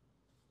 8.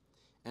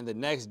 And the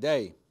next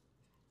day,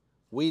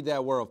 we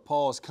that were of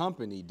Paul's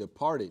company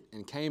departed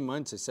and came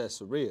unto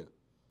Caesarea.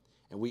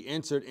 And we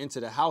entered into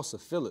the house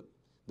of Philip,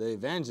 the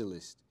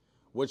evangelist,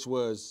 which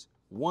was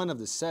one of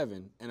the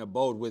 7, and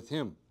abode with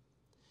him.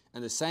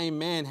 And the same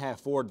man had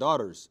 4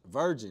 daughters,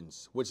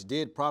 virgins, which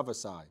did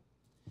prophesy.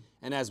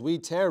 And as we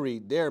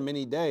tarried there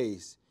many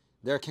days,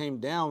 there came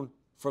down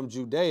from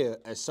Judea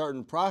a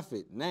certain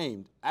prophet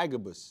named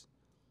Agabus.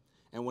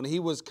 And when he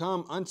was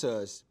come unto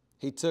us,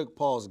 he took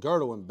Paul's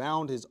girdle and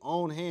bound his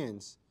own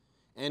hands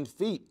and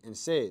feet, and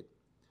said,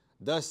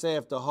 Thus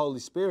saith the Holy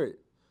Spirit,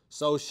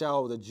 so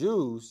shall the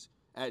Jews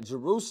at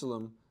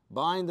Jerusalem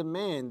bind the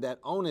man that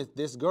owneth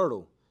this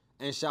girdle,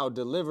 and shall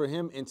deliver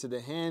him into the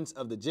hands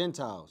of the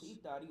Gentiles. He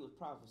thought he was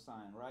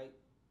prophesying, right?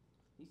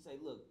 He say,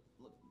 look,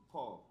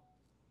 Paul.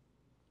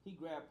 He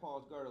grabbed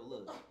Paul's girdle.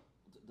 Look,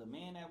 the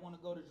man that want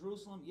to go to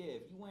Jerusalem, yeah,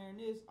 if you wearing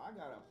this, I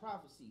got a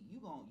prophecy. You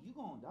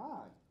gonna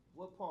die.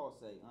 What Paul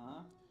say?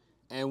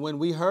 And when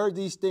we heard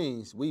these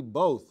things, we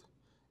both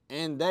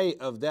and they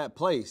of that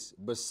place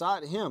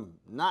besought him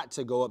not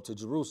to go up to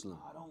Jerusalem.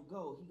 I don't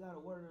go. He got a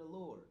word of the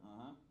Lord.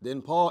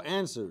 Then Paul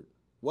answered,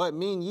 What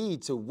mean ye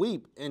to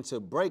weep and to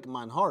break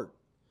mine heart?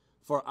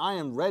 For I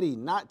am ready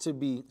not to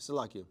be,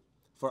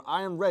 for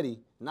I am ready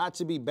not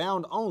to be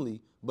bound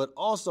only, but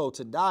also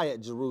to die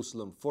at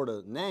Jerusalem for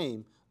the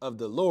name of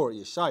the Lord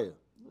Yeshua.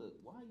 Look,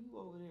 why are you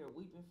over there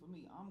weeping for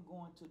me? I'm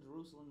going to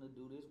Jerusalem to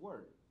do this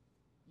work.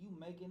 You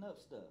making up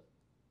stuff.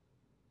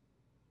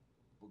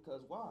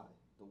 Because why?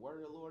 The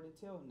word of the Lord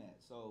didn't tell him that.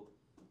 So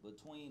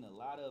between a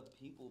lot of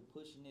people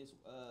pushing this,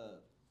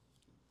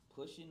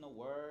 pushing the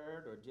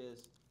word, or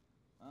just,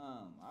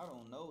 I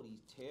don't know,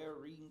 these tarot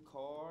reading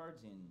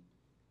cards and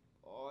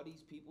all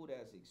these people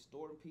that's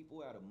extorting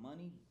people out of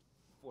money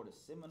for the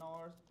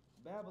seminars,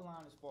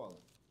 Babylon is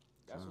falling.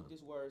 That's what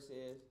this word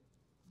says.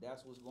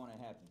 That's what's going to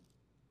happen.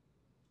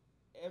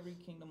 Every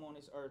kingdom on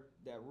this earth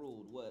that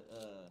ruled,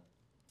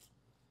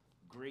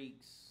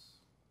 Greeks,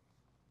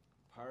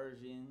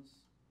 Persians,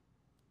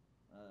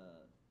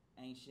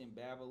 ancient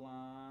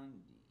Babylon,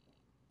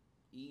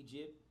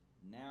 Egypt,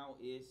 Now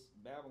it's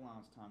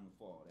Babylon's time to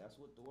fall. That's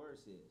what the word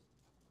says.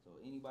 So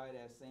anybody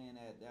that's saying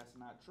that that's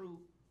not true,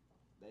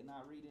 they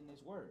not reading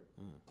this word.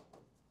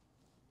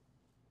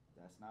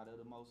 That's not of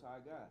the Most High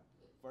God.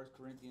 1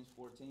 Corinthians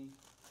 14.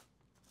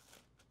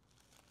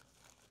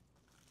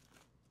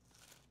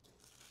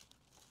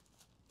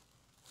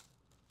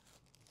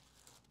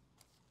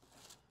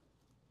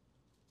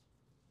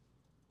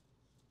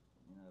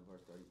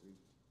 Verse 33.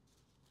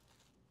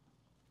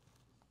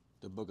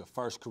 The book of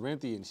 1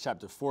 Corinthians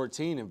chapter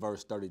 14 and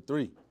verse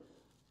 33.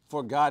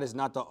 For God is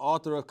not the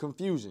author of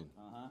confusion,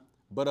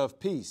 but of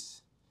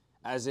peace,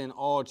 as in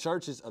all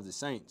churches of the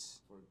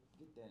saints.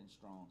 Get that in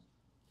Strong's.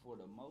 For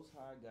the Most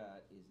High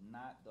God is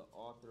not the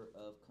author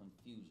of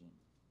confusion.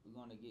 We're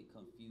going to get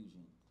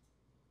confusion,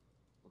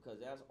 because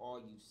that's all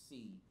you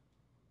see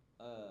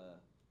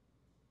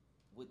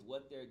with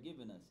what they're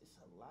giving us. It's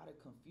a lot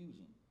of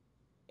confusion.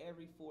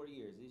 Every 4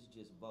 years, it's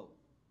just vote.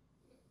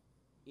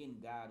 In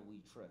God we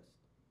trust.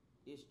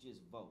 It's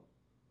just vote.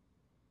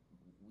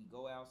 We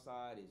go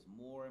outside, it's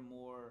more and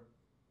more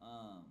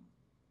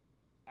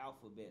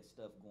alphabet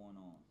stuff going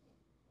on.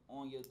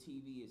 On your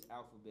TV is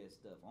alphabet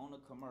stuff. On the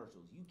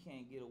commercials, you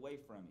can't get away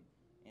from it.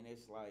 And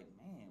it's like,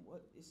 man,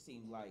 what? It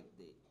seems like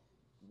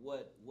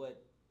what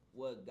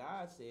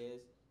God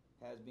says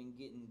has been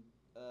getting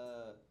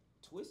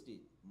twisted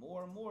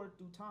more and more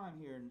through time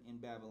here in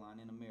Babylon,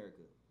 in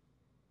America.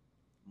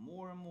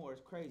 More and more,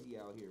 it's crazy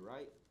out here,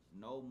 right?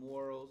 No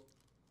morals.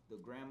 The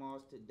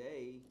grandmas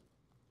today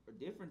are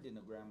different than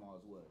the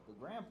grandmas was. The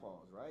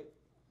grandpas, right?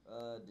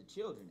 The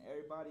children,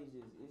 everybody's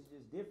is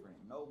just different.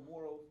 No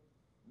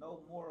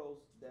morals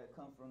that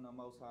come from the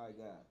Most High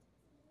God.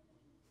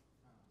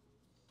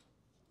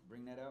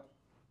 Bring that out.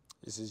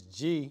 This is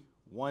G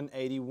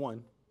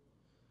 181.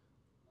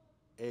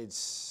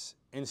 It's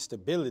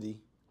instability,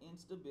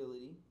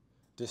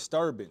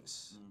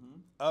 disturbance,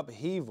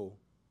 upheaval,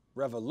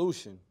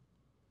 revolution,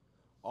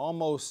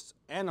 almost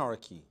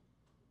anarchy,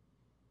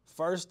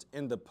 first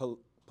in the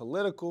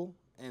political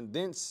and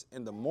thence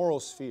in the moral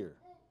sphere.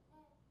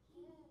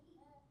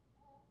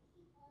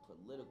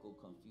 Political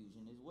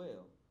confusion as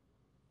well.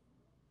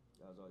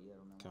 That was all you had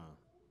on that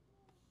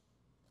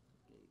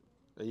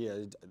one?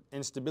 Yeah,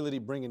 instability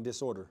bringing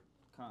disorder.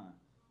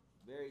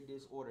 Very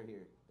disorder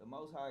here. The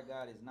Most High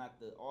God is not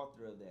the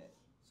author of that.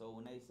 So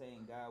when they say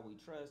in God we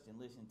trust and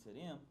listen to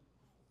them,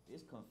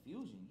 it's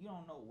confusion. You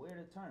don't know where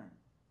to turn.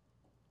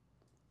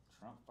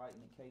 Trump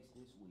fighting the case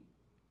this week.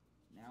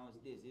 Now it's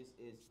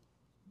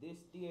this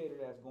theater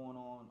that's going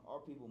on. Our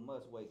people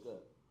must wake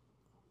up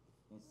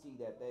and see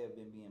that they have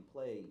been being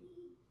played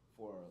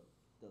for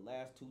the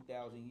last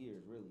 2,000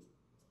 years, really.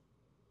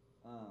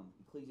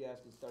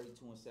 Ecclesiastes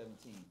 32 and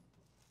 17.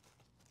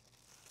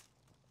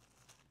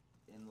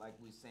 And like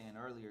we were saying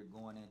earlier,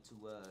 going into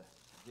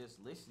just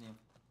listening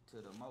to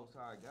the Most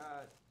High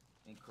God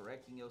and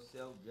correcting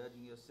yourself,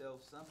 judging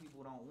yourself, some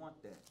people don't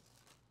want that.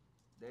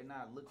 They're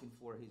not looking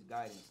for his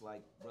guidance,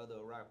 like Brother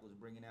Iraq was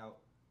bringing out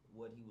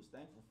what he was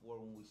thankful for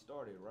when we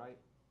started, right?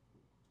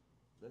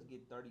 Let's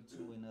get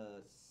 32 and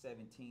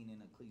 17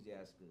 in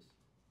Ecclesiastes.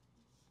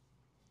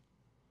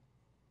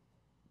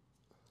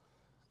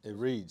 It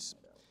reads,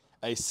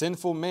 a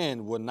sinful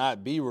man will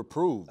not be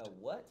reproved. A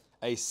what?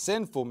 A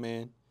sinful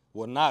man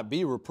will not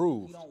be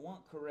reproved. He don't want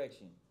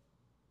correction.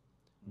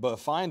 But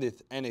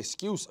findeth an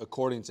excuse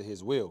according to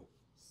his will.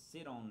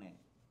 Sit on that.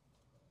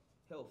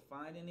 He'll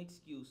find an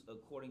excuse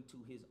according to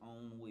his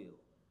own will.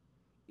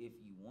 If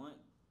you want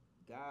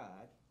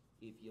God,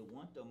 if you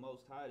want the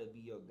Most High to be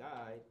your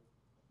guide,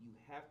 you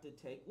have to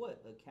take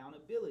what?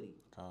 Accountability.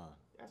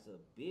 That's a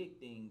big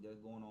thing that's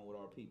going on with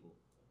our people.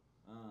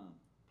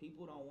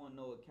 People don't want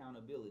no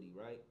accountability,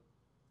 right?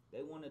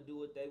 They want to do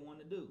what they want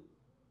to do.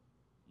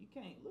 You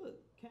can't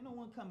no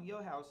one come to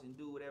your house and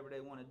do whatever they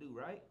want to do,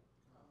 right?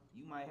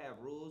 You might have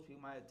rules.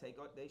 People might take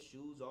their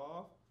shoes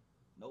off.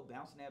 No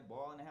bouncing that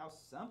ball in the house,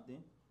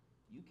 something.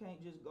 You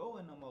can't just go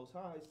in the Most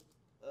High's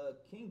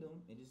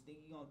kingdom and just think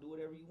you're going to do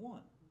whatever you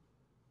want.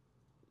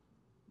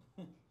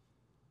 It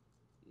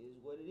is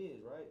what it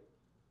is, right?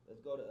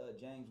 Let's go to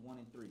James 1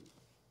 and 3.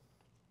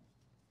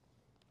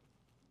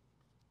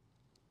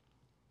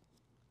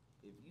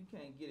 If you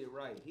can't get it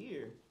right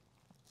here,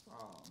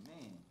 oh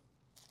man,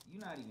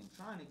 you're not even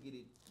trying to get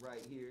it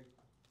right here.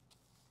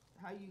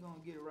 How you going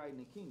to get it right in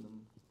the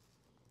kingdom?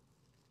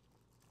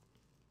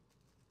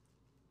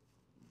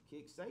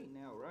 Kick Satan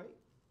out, right?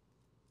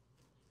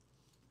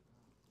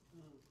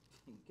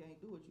 You can't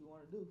do what you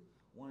want to do.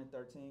 1 and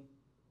 13.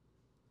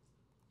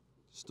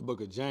 It's the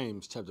book of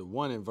James, chapter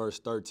 1 and verse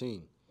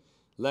 13.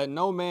 Let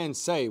no man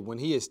say when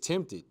he is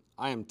tempted,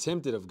 I am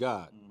tempted of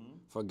God.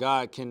 For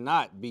God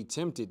cannot be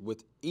tempted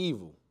with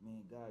evil.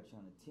 Man, God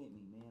trying to tempt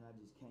me, man. I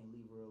just can't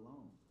leave her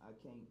alone. I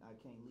can't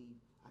leave.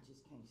 I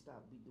just can't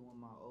stop doing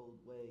my old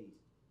ways.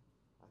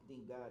 I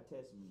think God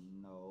tests me.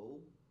 No.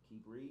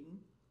 Keep reading.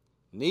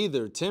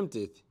 Neither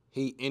tempteth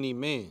he any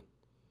man.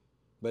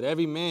 But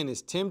every man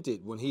is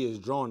tempted when he is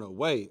drawn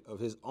away of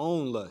his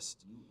own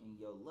lust. You and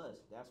your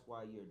lust. That's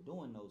why you're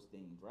doing those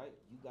things, right?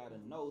 You got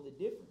to know the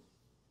difference.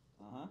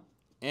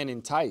 And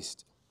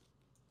enticed.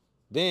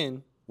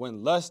 Then,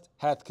 when lust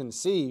hath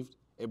conceived,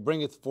 it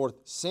bringeth forth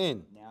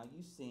sin. Now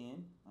you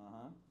sin.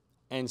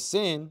 And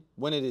sin,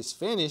 when it is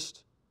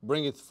finished,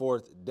 bringeth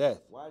forth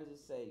death. Why does it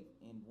say,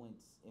 and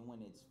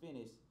when it's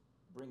finished,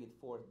 bringeth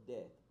forth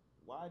death?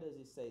 Why does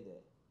it say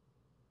that?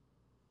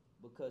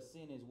 Because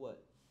sin is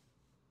what?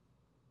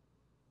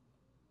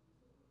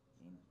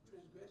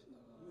 Transgression,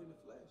 you in the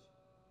flesh.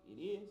 It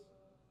is.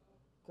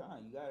 Come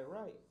on, you got it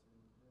right.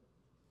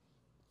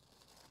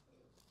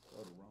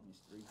 Go to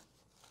Romans 3.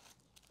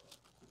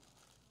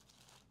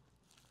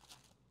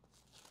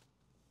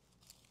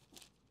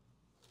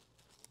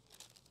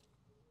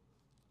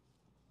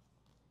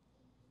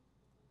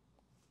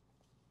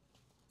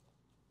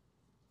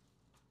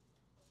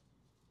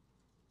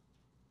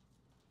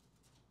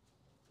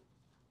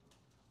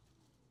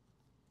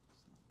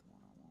 It's not the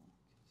one I want.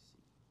 Let's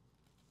see.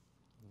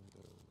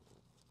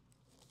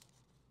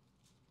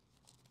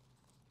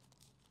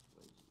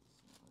 Wages.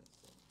 No, that's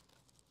that.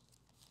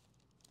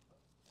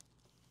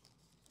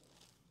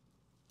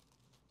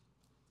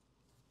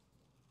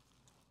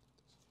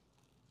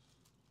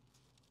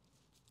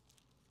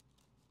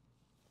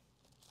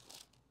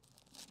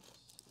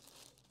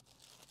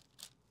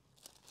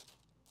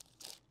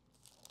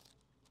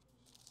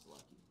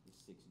 Lucky.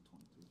 It's 6 and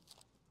 23.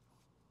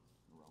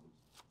 Romans.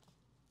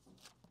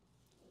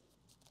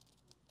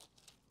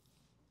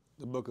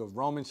 The book of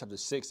Romans, chapter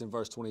 6 and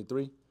verse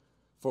 23.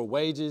 For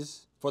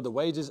the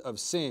wages of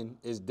sin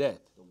is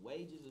death. The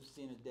wages of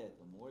sin is death.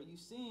 The more you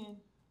sin,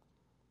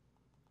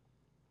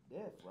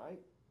 death, right?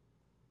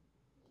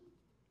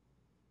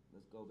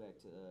 Let's go back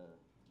to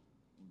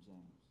in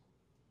James.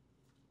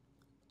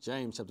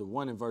 James chapter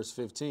 1 and verse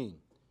 15.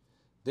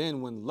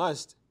 Then when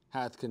lust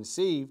hath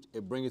conceived,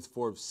 it bringeth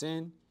forth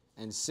sin,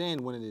 and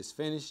sin, when it is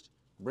finished,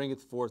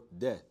 bringeth forth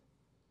death.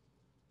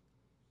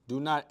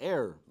 Do not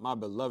err, my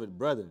beloved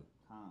brethren.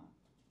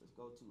 Let's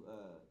go to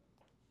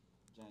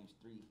James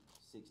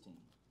 3:16.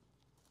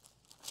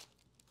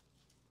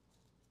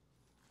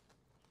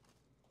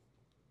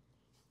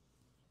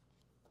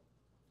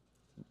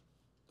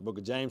 The book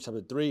of James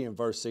chapter 3 and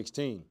verse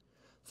 16.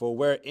 For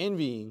where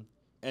envying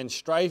and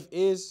strife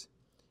is,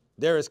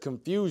 there is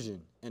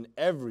confusion in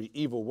every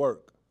evil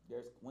work.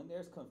 When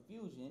there's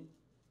confusion,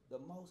 the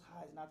Most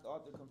High is not the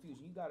author of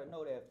confusion. You got to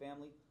know that,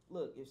 family.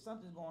 Look, if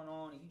something's going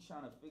on and you're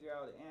trying to figure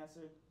out the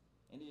answer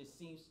and it just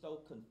seems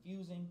so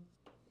confusing,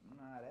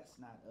 nah, that's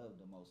not of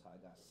the Most High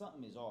God.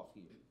 Something is off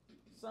here.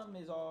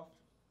 Something is off.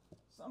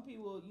 Some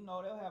people,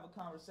 they'll have a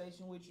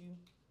conversation with you,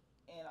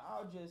 and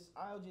I'll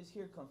just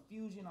hear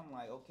confusion. I'm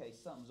like, okay,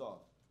 something's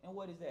off. And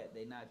what is that?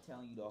 They're not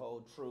telling you the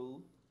whole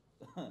truth.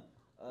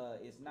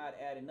 It's not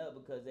adding up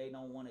because they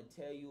don't want to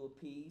tell you a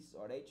piece,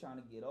 or they trying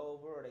to get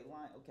over, or they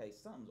lying. Okay,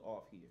 something's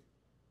off here.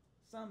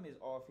 Something is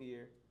off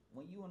here.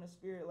 When you in a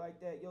spirit like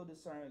that, your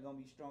discernment gonna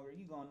be stronger.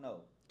 You gonna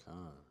know.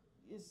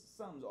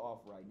 Something's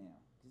off right now,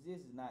 because this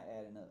is not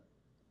adding up.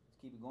 Let's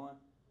keep it going.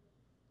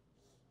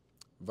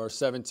 Verse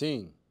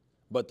 17.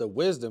 But the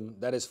wisdom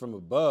that is from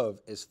above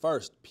is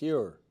first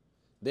pure,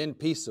 then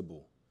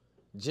peaceable,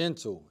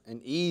 gentle,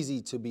 and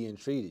easy to be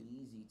entreated,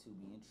 Easy to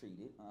be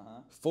entreated.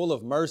 full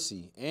of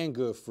mercy and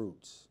good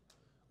fruits,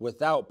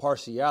 without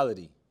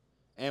partiality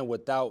and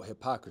without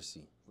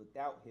hypocrisy.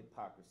 Without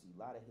hypocrisy. A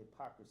lot of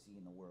hypocrisy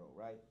in the world,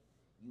 right?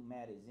 You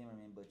mad at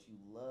Zimmerman, but you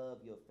love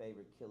your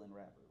favorite killing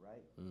rapper,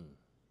 right?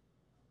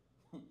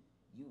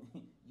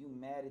 You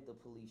mad at the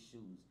police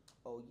shootings.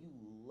 Oh, you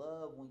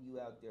love when you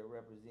out there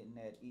representing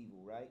that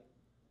evil, right?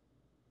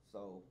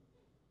 So,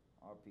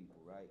 our people,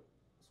 right?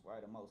 That's why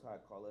the Most High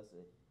call us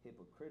a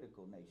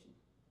hypocritical nation.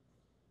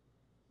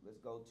 Let's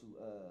go to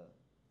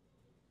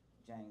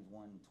James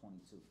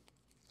 1:22.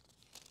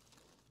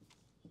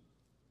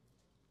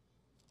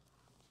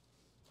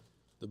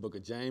 The book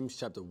of James,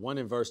 chapter 1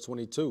 and verse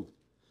 22.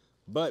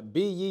 But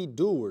be ye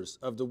doers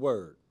of the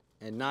word,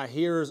 and not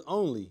hearers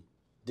only,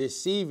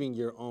 deceiving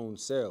your own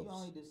selves. You're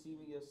only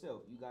deceiving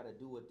yourself. You got to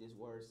do what this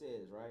word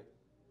says, right?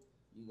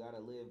 You got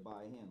to live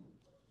by him.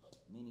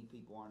 Many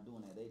people aren't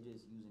doing that. They're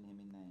just using him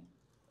in name.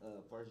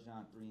 1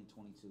 John 3 and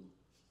 22.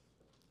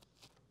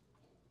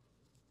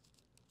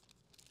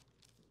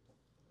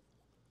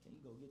 Can you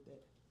go get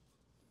that?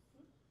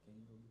 Can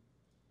you go get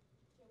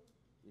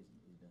it?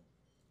 It's done.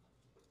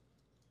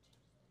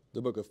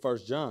 The book of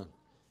 1 John,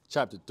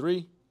 chapter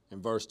 3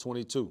 and verse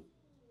 22.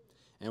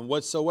 And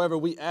whatsoever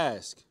we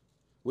ask,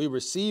 we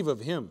receive of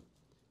him,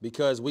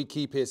 because we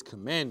keep his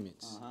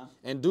commandments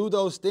and do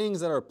those things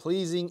that are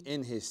pleasing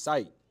in his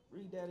sight.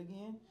 Read that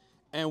again.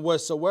 And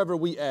whatsoever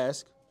we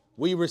ask,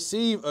 we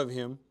receive of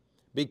him,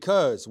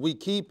 because we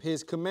keep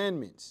his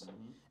commandments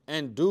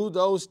and do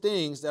those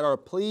things that are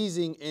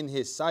pleasing in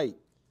his sight.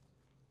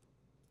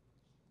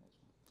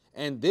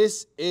 And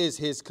this is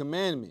his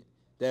commandment,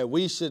 that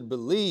we should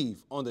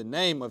believe on the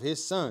name of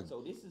his Son.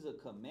 So this is a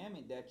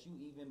commandment that you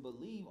even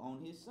believe on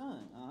his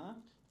Son.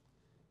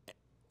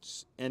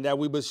 And that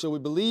we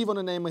believe on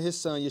the name of his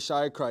Son,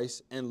 Yeshua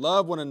Christ, and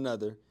love one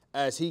another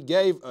as he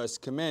gave us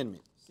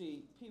commandment.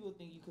 See, people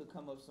think you could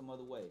come up some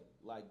other way.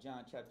 Like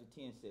John chapter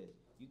 10 says,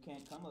 you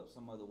can't come up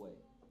some other way.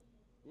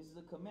 This is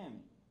a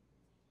commandment.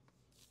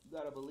 You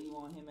gotta believe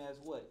on him as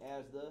what?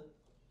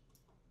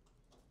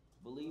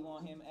 Believe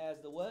on him as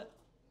the what?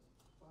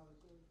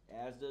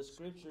 As the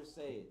scripture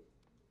said.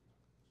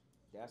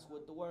 That's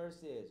what the word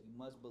says. You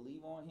must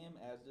believe on him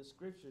as the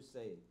scripture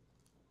said.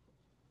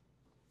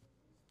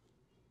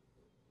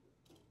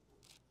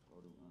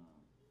 Go to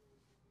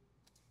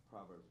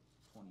Proverbs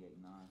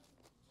 28:9.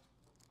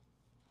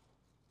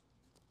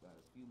 Got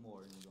a few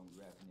more and we're gonna be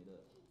wrapping it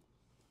up.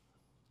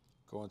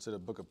 Going to the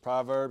book of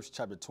Proverbs,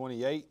 chapter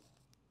 28,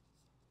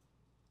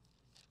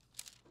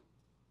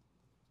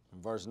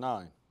 and verse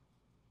 9.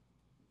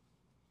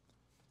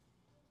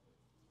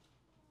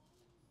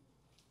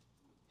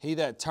 He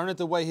that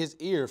turneth away his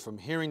ear from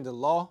hearing the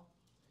law,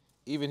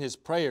 even his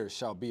prayers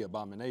shall be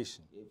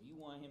abomination. If you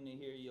want him to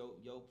hear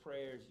your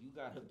prayers, you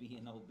got to be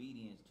in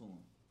obedience to him.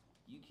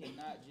 You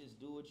cannot just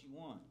do what you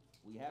want.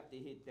 We have to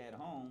hit that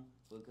home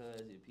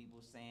because if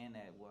people saying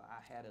that, well,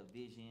 I had a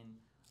vision,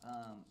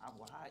 I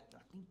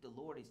think the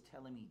Lord is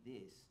telling me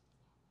this.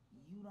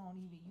 You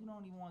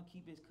don't even want to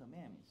keep his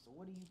commandments. So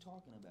what are you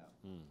talking about?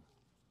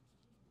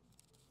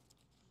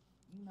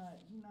 You're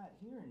not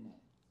hearing that.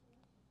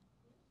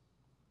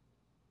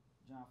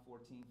 John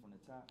 14 from the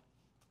top.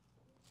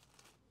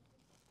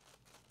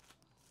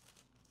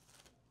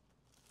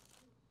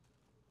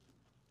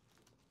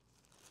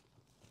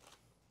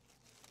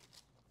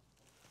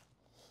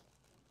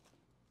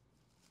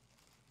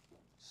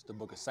 It's the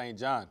book of St.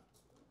 John,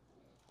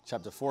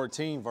 chapter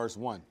 14, verse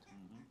 1.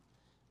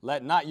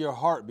 Let not your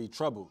heart be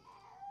troubled.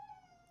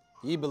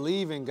 Ye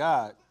believe in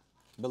God,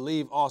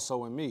 believe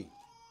also in me.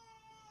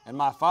 In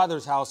my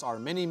Father's house are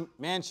many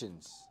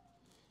mansions.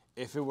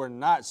 If it were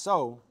not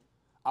so,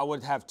 I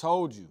would have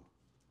told you,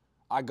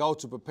 I go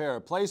to prepare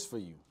a place for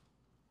you.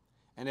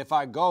 And if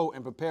I go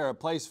and prepare a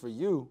place for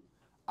you,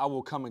 I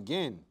will come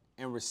again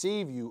and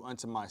receive you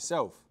unto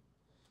myself,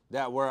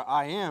 that where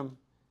I am,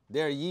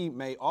 there ye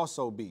may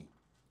also be.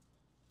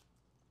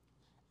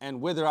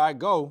 And whither I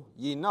go,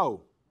 ye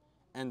know,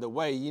 and the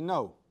way ye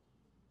know.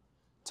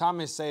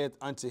 Thomas saith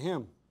unto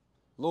him,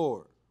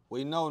 Lord,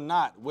 we know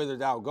not whither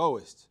thou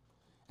goest,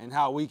 and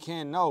how we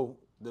can know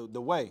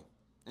the way,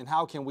 and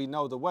how can we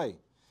know the way?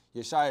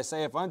 Yeshua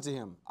saith unto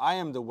him, I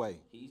am the way.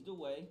 He's the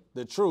way,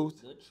 the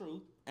truth,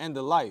 and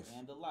the life.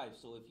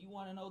 So if you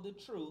want to know the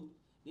truth,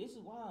 this is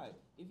why.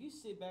 If you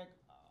sit back,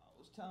 I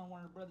was telling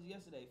one of the brothers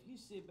yesterday, if you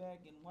sit back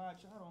and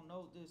watch, I don't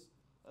know, this,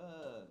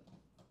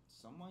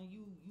 someone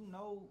you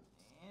know,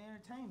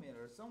 entertainment,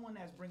 or someone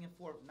that's bringing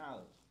forth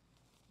knowledge,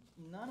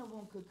 none of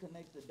them could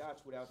connect the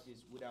dots without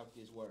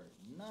this word.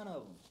 None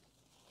of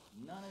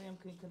them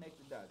can connect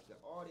the dots. They're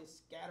all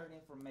this scattered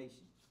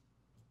information.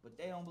 But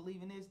they don't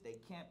believe in this. They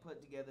can't put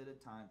together the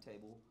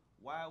timetable.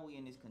 Why are we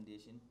in this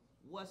condition?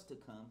 What's to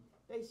come?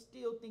 They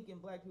still thinking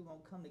black people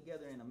gonna come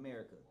together in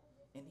America.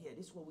 And yeah,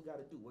 this is what we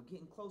gotta do. We're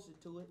getting closer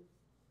to it.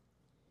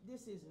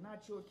 This is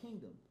not your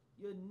kingdom.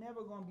 You're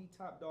never gonna be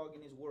top dog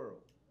in this world.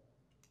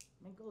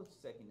 Man, go to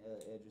second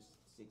Esdras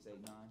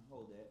 6:8-9.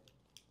 Hold that.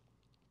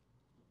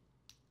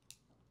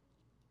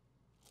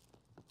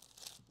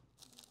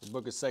 The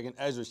book of 2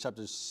 Esdras,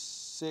 chapter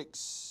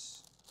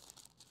 6,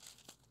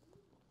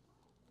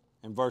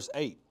 and verse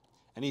 8.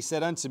 And he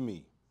said unto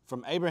me,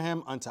 from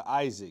Abraham unto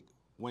Isaac,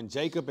 when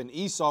Jacob and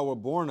Esau were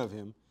born of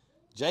him,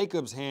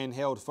 Jacob's hand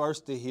held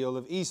first the heel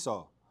of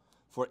Esau.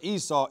 For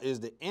Esau is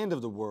the end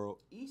of the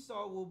world.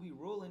 Esau will be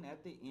ruling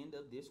at the end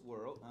of this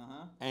world.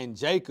 And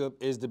Jacob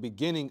is the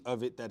beginning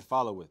of it that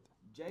followeth.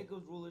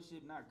 Jacob's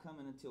rulership not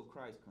coming until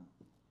Christ comes.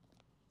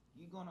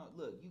 You're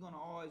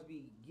gonna always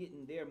be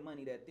getting their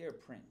money that they're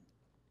printing.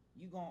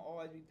 You're gonna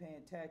always be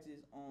paying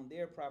taxes on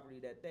their property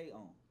that they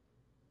own.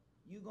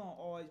 You're gonna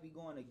always be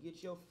going to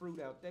get your fruit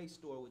out they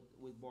store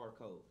with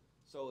barcode.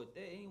 So if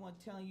anyone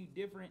telling you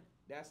different,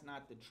 that's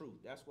not the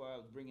truth. That's why I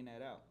was bringing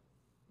that out.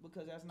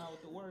 Because that's not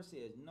what the word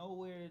says.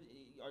 Nowhere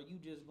are you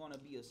just gonna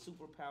be a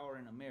superpower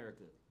in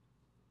America.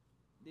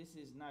 This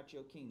is not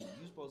your kingdom.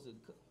 You're supposed to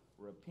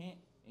repent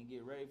and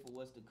get ready for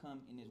what's to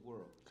come in this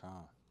world.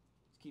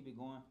 Let's keep it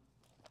going.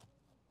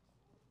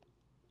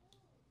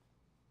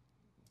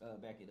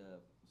 Back at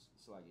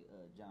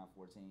John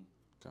 14.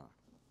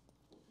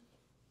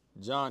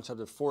 John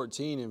chapter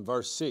 14 and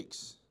verse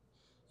 6.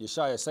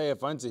 Yeshua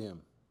saith unto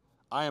him,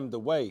 I am the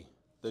way,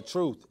 the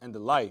truth, and the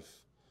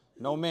life.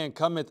 No man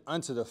cometh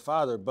unto the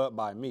Father but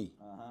by me.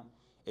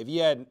 If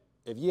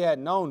ye had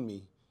known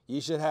me,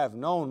 ye should have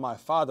known my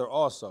Father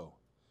also.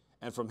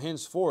 And from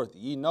henceforth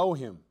ye know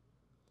him,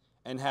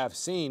 and have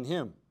seen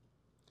him.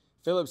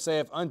 Philip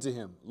saith unto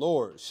him,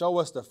 Lord, show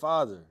us the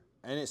Father,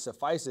 and it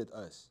sufficeth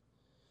us.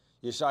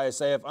 Yeshua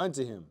saith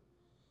unto him,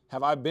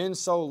 have I been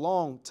so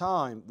long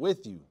time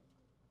with you,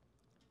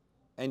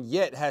 and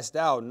yet hast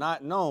thou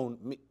not known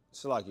me?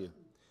 Salakia.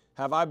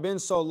 Have I been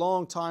so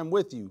long time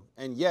with you,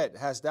 and yet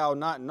hast thou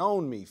not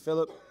known me,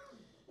 Philip?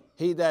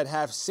 He that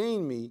hath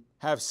seen me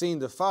hath seen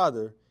the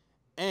Father,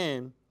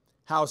 and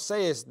how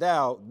sayest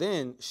thou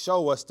then,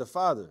 show us the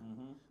Father?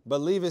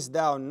 Believest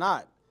thou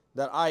not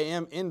that I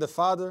am in the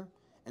Father,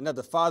 and that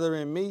the Father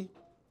in me?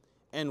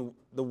 And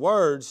the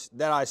words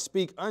that I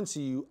speak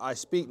unto you, I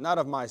speak not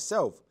of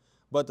myself,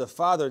 but the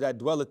Father that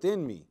dwelleth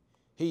in me,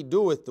 he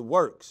doeth the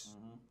works.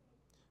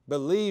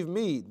 Believe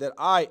me that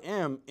I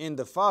am in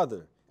the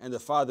Father, and the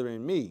Father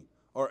in me,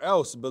 or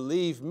else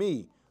believe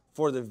me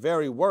for the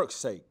very work's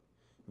sake.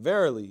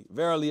 Verily,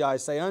 verily I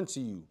say unto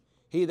you,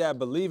 he that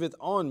believeth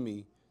on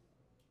me,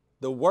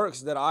 the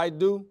works that I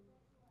do,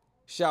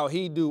 shall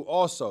he do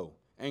also,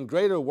 and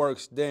greater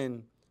works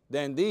than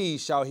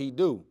these shall he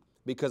do,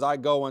 because I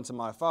go unto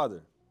my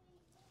Father.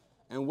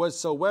 And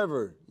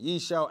whatsoever ye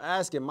shall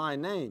ask in my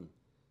name,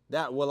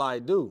 that will I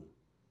do,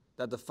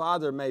 that the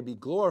Father may be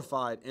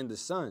glorified in the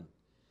Son.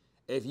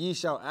 If ye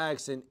shall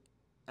ask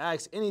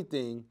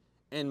anything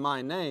in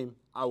my name,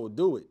 I will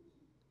do it.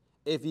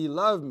 If ye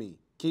love me,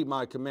 keep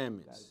my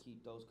commandments. Gotta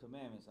keep those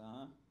commandments,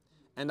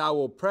 And I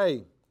will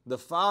pray the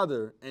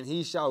Father, and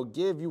he shall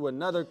give you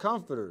another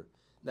comforter,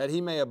 that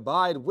he may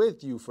abide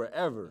with you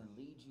forever. And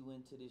lead you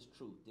into this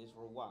truth, this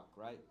ruach,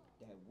 right?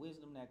 That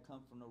wisdom that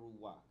comes from the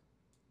ruach,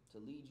 to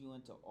lead you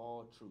into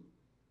all truth.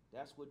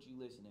 That's what you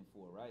listening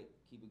for, right?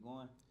 Keep it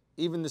going.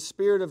 Even the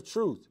Spirit of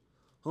truth,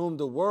 whom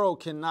the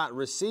world cannot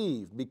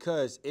receive,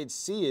 because it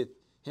seeth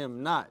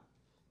him not,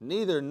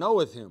 neither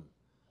knoweth him.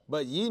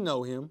 But ye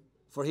know him,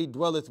 for he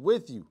dwelleth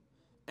with you,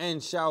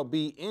 and shall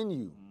be in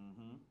you.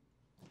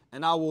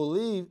 And I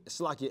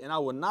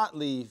will not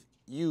leave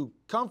you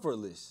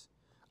comfortless.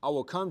 I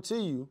will come to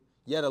you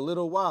yet a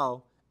little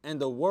while,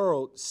 and the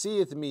world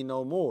seeth me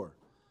no more.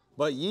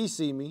 But ye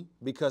see me,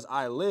 because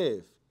I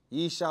live,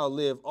 ye shall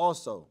live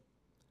also.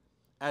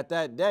 At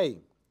that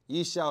day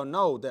ye shall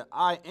know that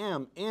I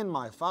am in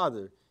my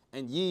Father,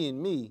 and ye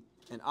in me,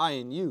 and I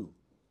in you.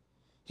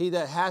 He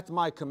that hath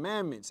my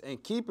commandments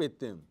and keepeth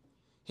them,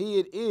 he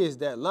it is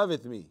that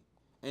loveth me.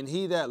 And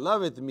he that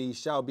loveth me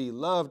shall be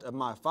loved of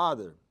my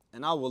Father,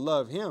 and I will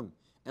love him,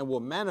 and will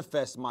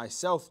manifest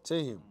myself to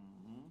him.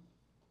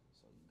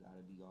 So you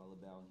gotta be all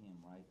about him,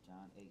 right?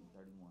 John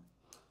 8:31.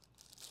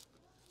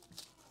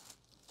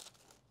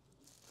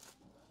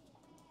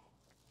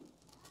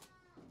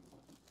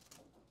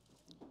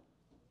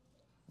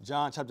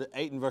 John chapter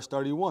 8 and verse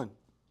 31.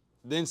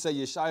 Then said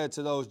Yeshua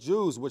to those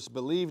Jews which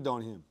believed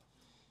on him,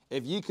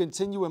 if ye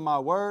continue in my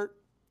word,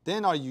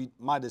 then are you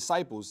my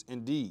disciples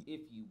indeed.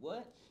 If you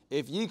what?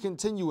 If ye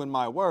continue in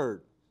my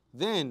word,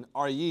 then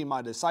are ye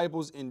my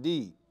disciples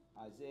indeed.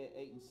 Isaiah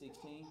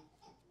 8:16.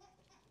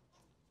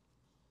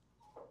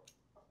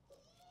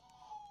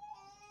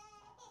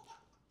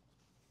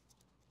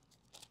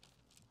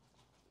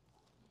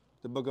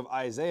 The book of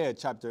Isaiah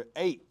chapter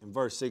 8 and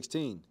verse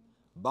 16.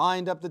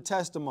 Bind up the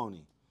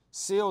testimony,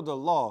 seal the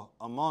law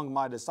among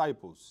my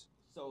disciples.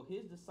 So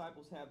his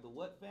disciples have the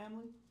what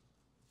family?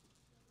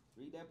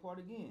 Read that part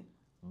again.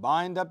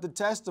 Bind up the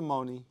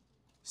testimony,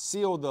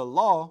 seal the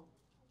law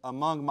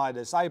among my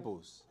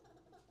disciples.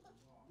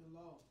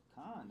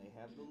 Khan, they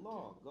have the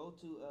law. Go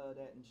to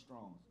that in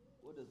Strong's.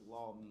 What does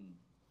law mean?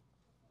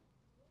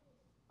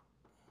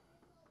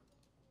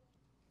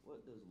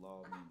 What does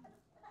law mean?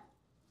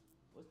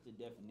 What's the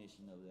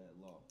definition of that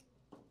law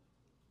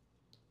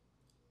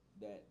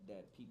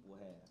that people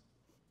have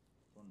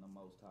from the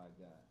Most High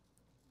God?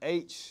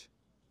 H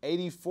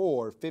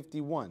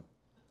 84:51.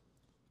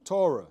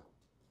 Torah,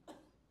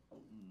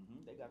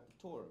 They got the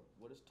Torah.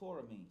 What does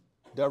Torah mean?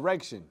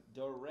 direction,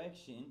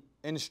 Direction.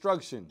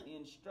 instruction.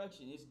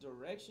 Instruction. It's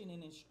direction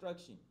and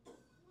instruction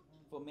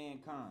for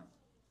mankind.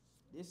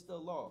 This is the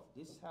law.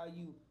 This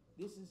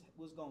is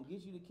what's going to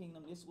get you the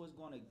kingdom. This is what's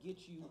going to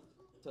get you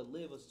to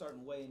live a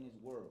certain way in this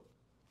world.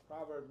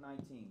 Proverbs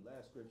 19,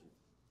 last scripture.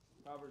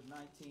 Proverbs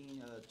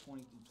 19,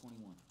 20 through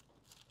 21.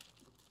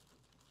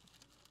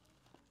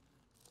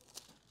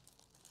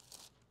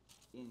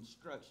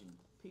 Instruction.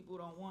 People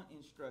don't want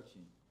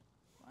instruction.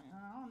 Like,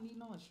 I don't need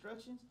no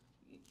instructions.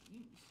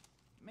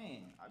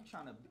 Man, I'm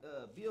trying to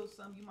build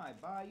something you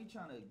might buy. You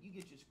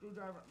get your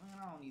screwdriver. Man,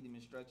 I don't need them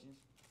instructions.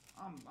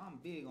 I'm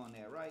big on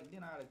that, right?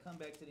 Then I gotta come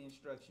back to the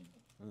instruction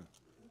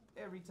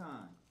every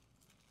time.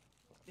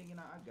 Thinking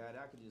I got it,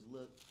 I could just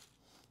look.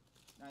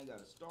 Now you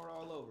gotta start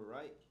all over,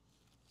 right?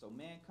 So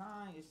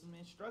mankind is some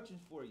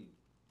instructions for you.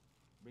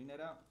 Bring that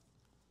out.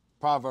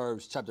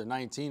 Proverbs chapter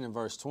 19 and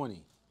verse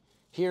 20.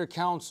 Hear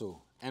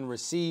counsel and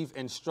receive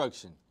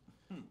instruction,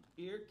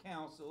 Hear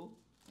counsel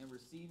and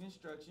receive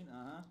instruction.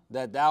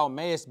 that thou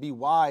mayest be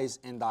wise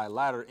in thy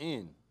latter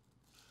end.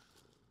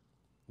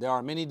 There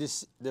are many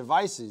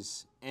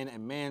devices in a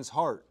man's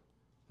heart.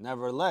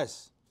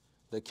 Nevertheless,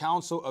 the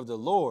counsel of the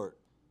Lord,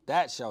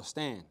 that shall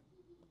stand.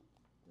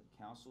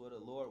 The counsel of the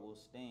Lord will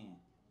stand.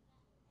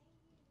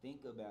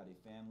 Think about it,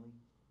 family.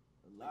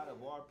 A lot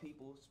of our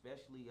people,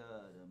 especially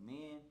the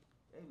men,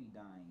 they be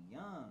dying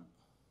young,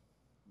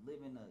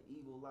 living an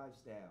evil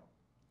lifestyle,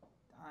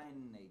 dying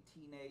in their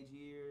teenage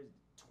years,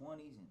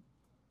 20s, and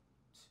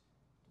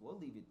we'll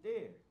leave it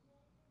there.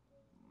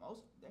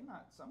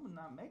 Some are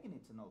not making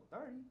it to no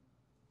 30.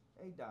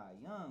 They die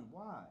young.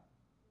 Why?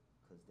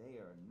 Because they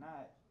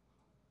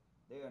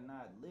are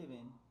not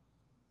living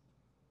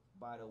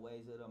by the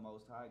ways of the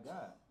Most High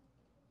God.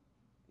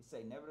 It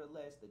say,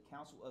 nevertheless, the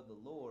counsel of the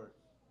Lord,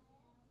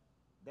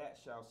 that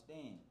shall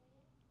stand.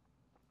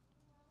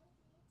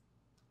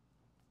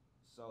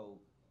 So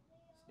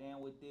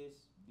stand with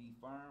this, be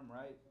firm,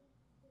 right?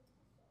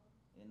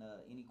 And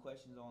any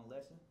questions on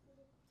lesson?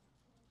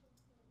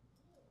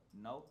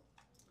 No?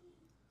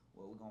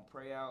 Well, we're gonna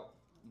pray out,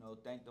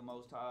 thank the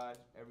Most High,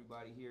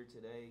 everybody here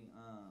today.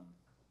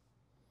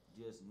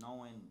 Just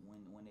knowing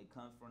when it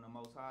comes from the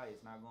Most High,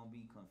 it's not gonna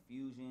be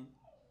confusion.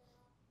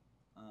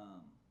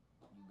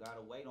 You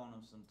gotta wait on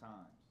him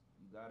sometimes.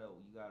 You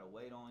gotta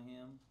wait on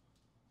him.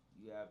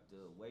 You have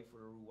to wait for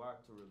the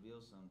Ruach to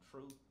reveal some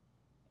truth.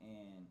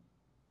 And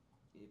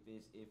if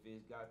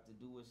it's got to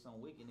do with some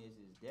wickedness,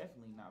 it's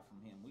definitely not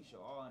from him. We should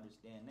all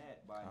understand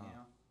that by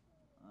now.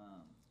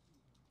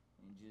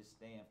 And just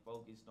staying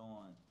focused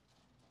on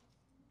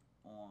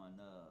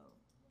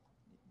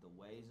the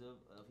ways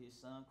of his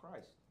son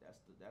Christ.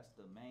 That's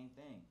the main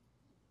thing.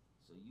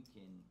 So you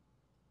can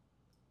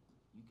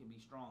be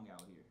strong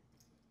out here.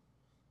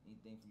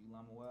 Anything for you,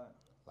 Lama Wad?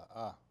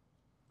 All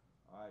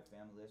right,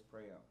 family, let's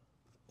pray out.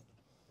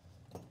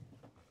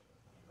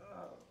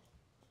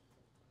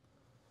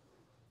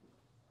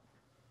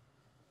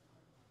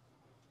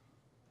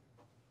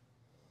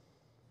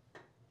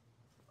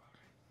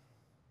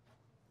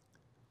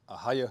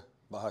 Ahaya,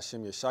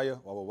 Bahashim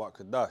Yeshaya, Wawawak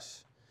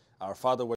Kadash. Our Father,